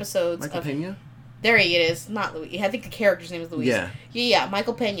 2-minute episodes Michael Pena? There he is. Not Luis. I think the character's name is Luis. Yeah,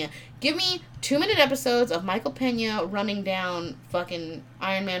 Michael Pena. Give me 2-minute episodes of Michael Pena running down fucking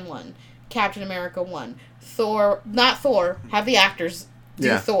Iron Man 1, Captain America 1, Thor, not Thor, have the actors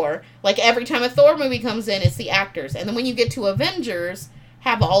do Thor. Like, every time a Thor movie comes in, it's the actors. And then when you get to Avengers,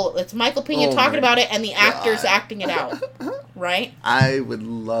 it's Michael Pena talking about it and the actors acting it out. Right? I would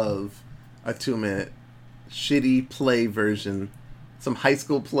love a 2-minute shitty play version, some high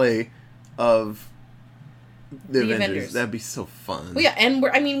school play of the Avengers. That'd be so fun. Well, yeah, and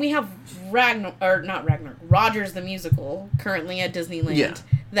we have Rogers the Musical currently at Disneyland. Yeah.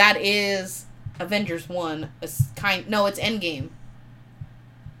 That is Avengers 1. It's Endgame.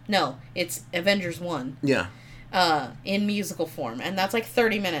 No, it's Avengers 1. Yeah. In musical form. And that's like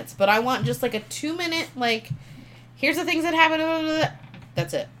 30 minutes. But I want just like a 2-minute, like, here's the things that happen.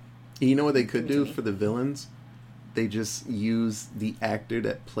 That's it. You know what they could do for the villains? They just use the actor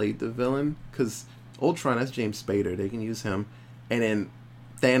that played the villain. Because Ultron, that's James Spader. They can use him. And then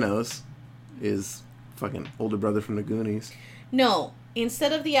Thanos is fucking older brother from the Goonies. No.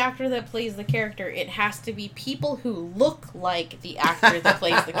 Instead of the actor that plays the character, it has to be people who look like the actor that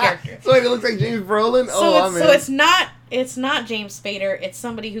plays the character. So it looks like James Brolin? So it's not James Spader, it's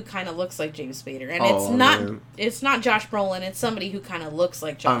somebody who kind of looks like James Spader. And it's not Josh Brolin, it's somebody who kind of looks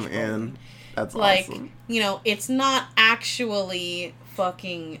like Josh Brolin. That's like, awesome. It's not actually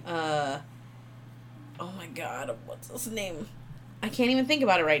fucking, oh my god, what's his name? I can't even think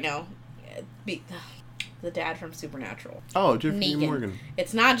about it right now. The dad from Supernatural. Oh, Jeffrey Dean Morgan.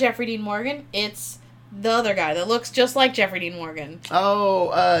 It's not Jeffrey Dean Morgan. It's the other guy that looks just like Jeffrey Dean Morgan. Oh,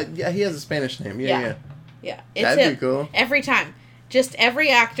 yeah, he has a Spanish name. Yeah. It's That'd him. Be cool. Every time. Just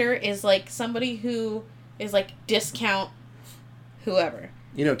every actor is like somebody who is like discount whoever.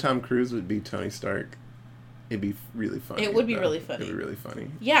 Tom Cruise would be Tony Stark. It'd be really funny. It would be really funny. It'd be really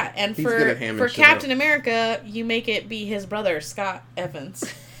funny. Yeah, and He's good at for Captain America, you make it be his brother, Scott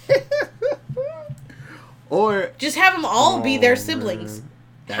Evans. Or just have them all be their siblings.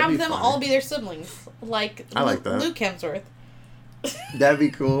 Have them all be their siblings, like that. Luke Hemsworth. That'd be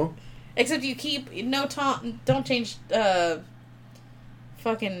cool. Except you keep don't change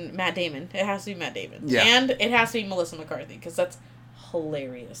fucking Matt Damon. It has to be Matt Damon. Yeah. And it has to be Melissa McCarthy because that's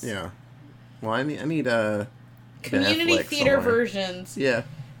hilarious. Yeah. Well, I need community theater somewhere. Versions. Yeah.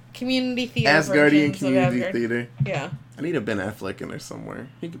 Community theater Asgardian versions community of theater. Yeah. I need a Ben Affleck in there somewhere.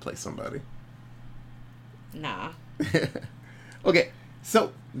 He could play somebody. Nah. Okay,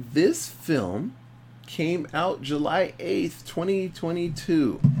 so this film came out July 8th,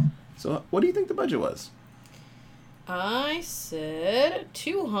 2022. So what do you think the budget was? I said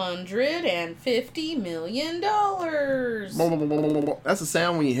 $250 million. That's the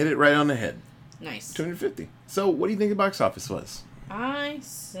sound when you hit it right on the head. Nice. 250. So what do you think the box office was? I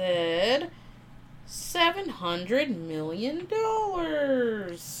said $700 million.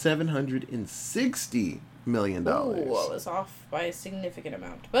 $760 million. Ooh, I was off by a significant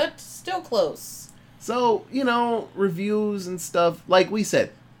amount, but still close. So, reviews and stuff, like we said,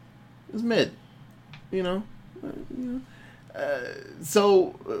 it was mid. So,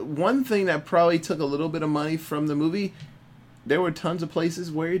 one thing that probably took a little bit of money from the movie, there were tons of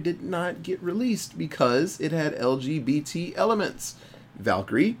places where it did not get released because it had LGBT elements.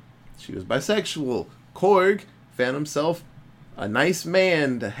 Valkyrie, she was bisexual. Korg found himself a nice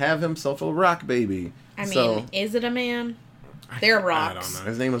man to have himself a rock baby. I mean, is it a man? They're rocks. I don't know.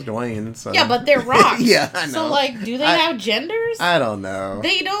 His name was Dwayne. So. Yeah, but they're rocks. Yeah, I know. So, do they have genders? I don't know.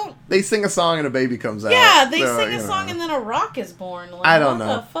 They don't. They sing a song and a baby comes out. Yeah, they sing a song and then a rock is born. I don't know.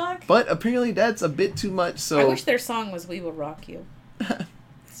 What the fuck? But apparently that's a bit too much, so... I wish their song was We Will Rock You.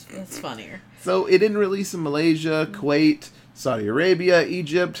 It's funnier. So, it didn't release in Malaysia, Kuwait, Saudi Arabia,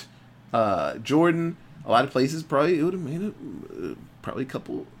 Egypt, Jordan. A lot of places probably it would have made probably a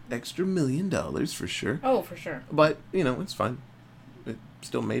couple extra $1 million for sure. Oh, for sure. But, it's fine. It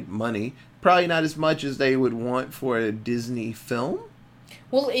still made money. Probably not as much as they would want for a Disney film.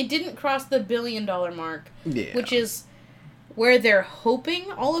 Well, it didn't cross the $1 billion mark. Yeah. Which is where they're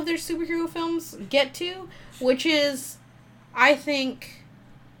hoping all of their superhero films get to. Which is, I think,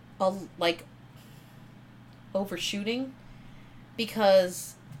 overshooting.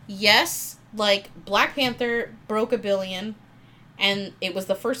 Because, yes, Black Panther broke $1 billion. And it was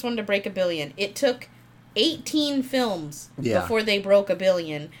the first one to break $1 billion. It took 18 films before they broke $1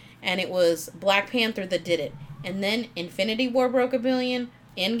 billion. And it was Black Panther that did it. And then Infinity War broke $1 billion.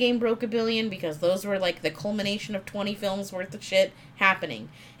 Endgame broke $1 billion because those were the culmination of 20 films worth of shit happening.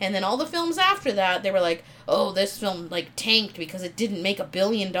 And then all the films after that, they were like, oh, this film tanked because it didn't make $1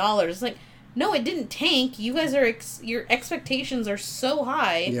 billion. It's like, no, it didn't tank. You guys are, your expectations are so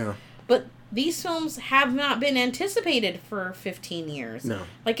high. Yeah. But these films have not been anticipated for 15 years. No.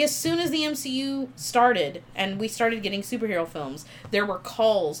 As soon as the MCU started and we started getting superhero films, there were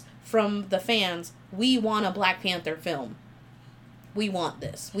calls from the fans, we want a Black Panther film. We want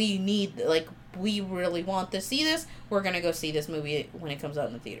this. We need, we really want to see this. We're going to go see this movie when it comes out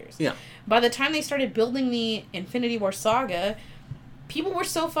in the theaters. Yeah. By the time they started building the Infinity War saga, people were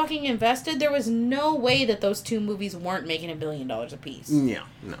so fucking invested, there was no way that those two movies weren't making $1 billion apiece. Yeah,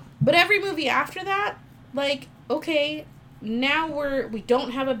 no. But every movie after that, okay, now we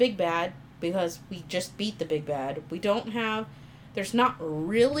don't have a big bad because we just beat the big bad. There's not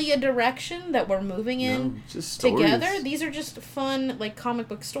really a direction that we're moving in just together. stories. These are just fun, comic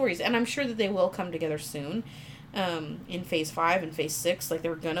book stories. And I'm sure that they will come together soon. In Phase 5 and Phase 6,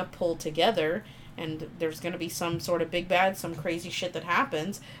 they're gonna pull together. And there's going to be some sort of big bad, some crazy shit that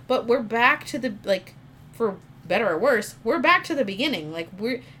happens. But we're back to the, for better or worse, we're back to the beginning.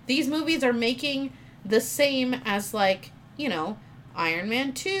 These movies are making the same as, Iron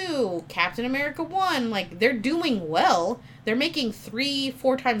Man 2, Captain America 1. They're doing well. They're making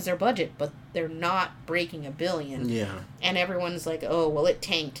 3-4 times their budget, but they're not breaking $1 billion. Yeah. And everyone's like, oh, well, it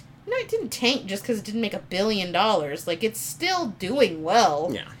tanked. No, it didn't tank just because it didn't make $1 billion. It's still doing well.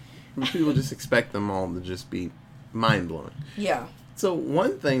 Yeah. People just expect them all to just be mind-blowing. Yeah. So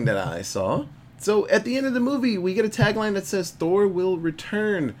one thing that I saw, at the end of the movie, we get a tagline that says, Thor will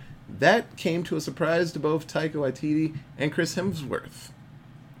return. That came to a surprise to both Taika Waititi and Chris Hemsworth.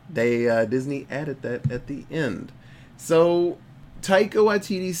 Disney added that at the end. So Taika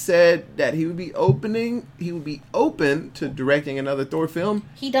Waititi said that he would be open to directing another Thor film.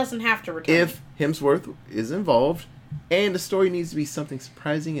 He doesn't have to return. If Hemsworth is involved. And the story needs to be something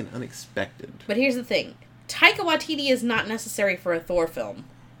surprising and unexpected. But here's the thing. Taika Waititi is not necessary for a Thor film.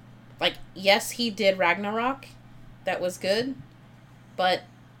 Yes, he did Ragnarok. That was good. But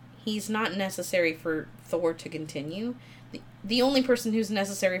he's not necessary for Thor to continue. The only person who's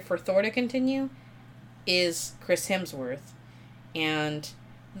necessary for Thor to continue is Chris Hemsworth. And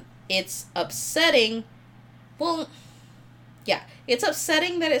it's upsetting. Well, yeah. It's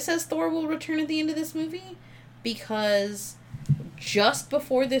upsetting that it says Thor will return at the end of this movie. Because just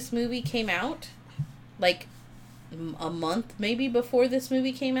before this movie came out, a month maybe before this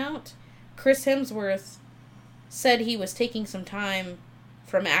movie came out, Chris Hemsworth said he was taking some time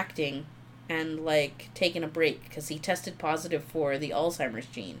from acting and taking a break because he tested positive for the Alzheimer's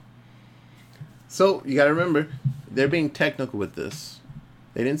gene. So you gotta remember, they're being technical with this.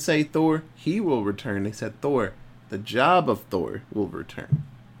 They didn't say Thor, he will return. They said Thor, the job of Thor will return.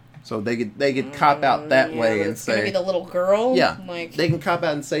 So they could cop out that way and say, gonna be the little girl. Yeah, they can cop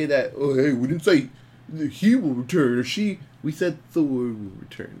out and say that. Oh, hey, we didn't say he will return or she. We said Thor will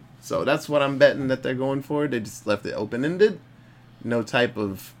return. So that's what I'm betting that they're going for. They just left it open ended, no type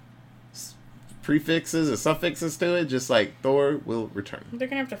of prefixes or suffixes to it. Just Thor will return. They're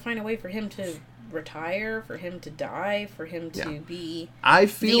gonna have to find a way for him to retire, for him to die, for him to be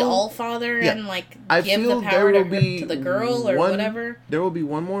the All-Father and give the power to the girl or whatever. There will be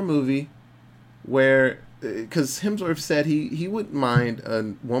one more movie where, because Hemsworth said he wouldn't mind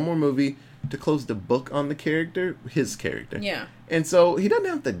one more movie to close the book on the character, his character. Yeah. And so he doesn't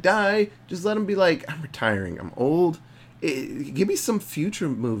have to die. Just let him be I'm retiring. I'm old. Give me some future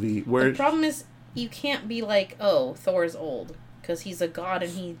movie where... The problem is you can't be oh, Thor's old. Because he's a god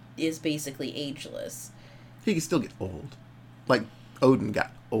and he is basically ageless. He can still get old. Odin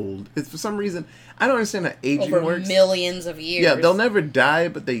got old. It's for some reason... I don't understand how aging over works. Millions of years. Yeah, they'll never die,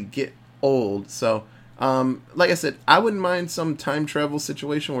 but they get old. So, like I said, I wouldn't mind some time travel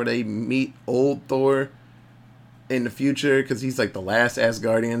situation where they meet old Thor in the future. Because he's the last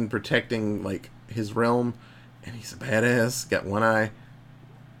Asgardian protecting his realm. And he's a badass. Got one eye.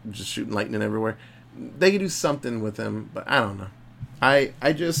 Just shooting lightning everywhere. They could do something with him, but I don't know.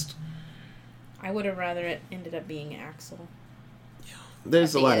 I just... I would have rather it ended up being Axel.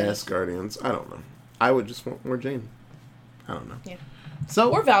 There's a lot of Asgardians. I don't know. I would just want more Jane. I don't know. Yeah.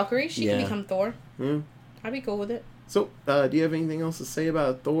 So, or Valkyrie. She can become Thor. Yeah. I'd be cool with it. So, do you have anything else to say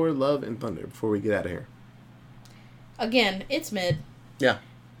about Thor, Love, and Thunder before we get out of here? Again, it's mid. Yeah.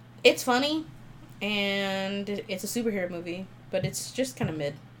 It's funny, and it's a superhero movie, but it's just kind of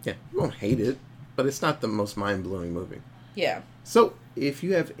mid. Yeah. You won't hate it, but it's not the most mind-blowing movie. Yeah. So, if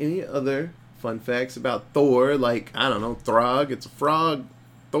you have any other fun facts about Thor, like, I don't know, Throg, it's a frog,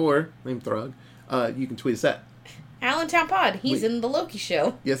 Thor, named Throg, you can tweet us at Allentown Pod. He's in the Loki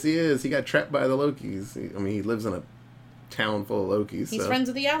show. Yes, he is. He got trapped by the Lokis. He lives in a town full of Lokis. He's friends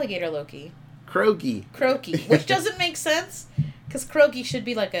with the alligator Loki. Crokey, which doesn't make sense, because Crokey should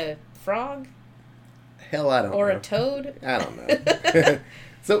be like a frog. Hell, I don't know. Or a toad. I don't know.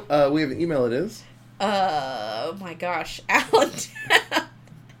 So, we have an email, it is. Oh my gosh. Allentown.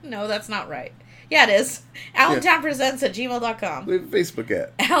 No, that's not right. Yeah, it is. AllentownPresents@gmail.com. We have a Facebook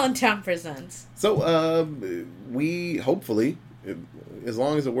at Allentown Presents. So, we hopefully, as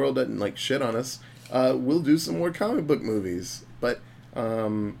long as the world doesn't like shit on us, we'll do some more comic book movies. But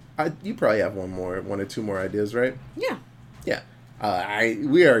you probably have one or two more ideas, right? Yeah. Yeah.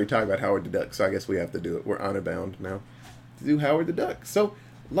 We already talked about Howard the Duck, so I guess we have to do it. We're honor bound now to do Howard the Duck. So,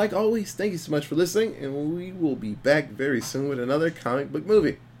 like always, thank you so much for listening, and we will be back very soon with another comic book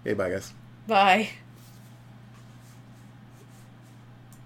movie. Okay, bye, guys. Bye.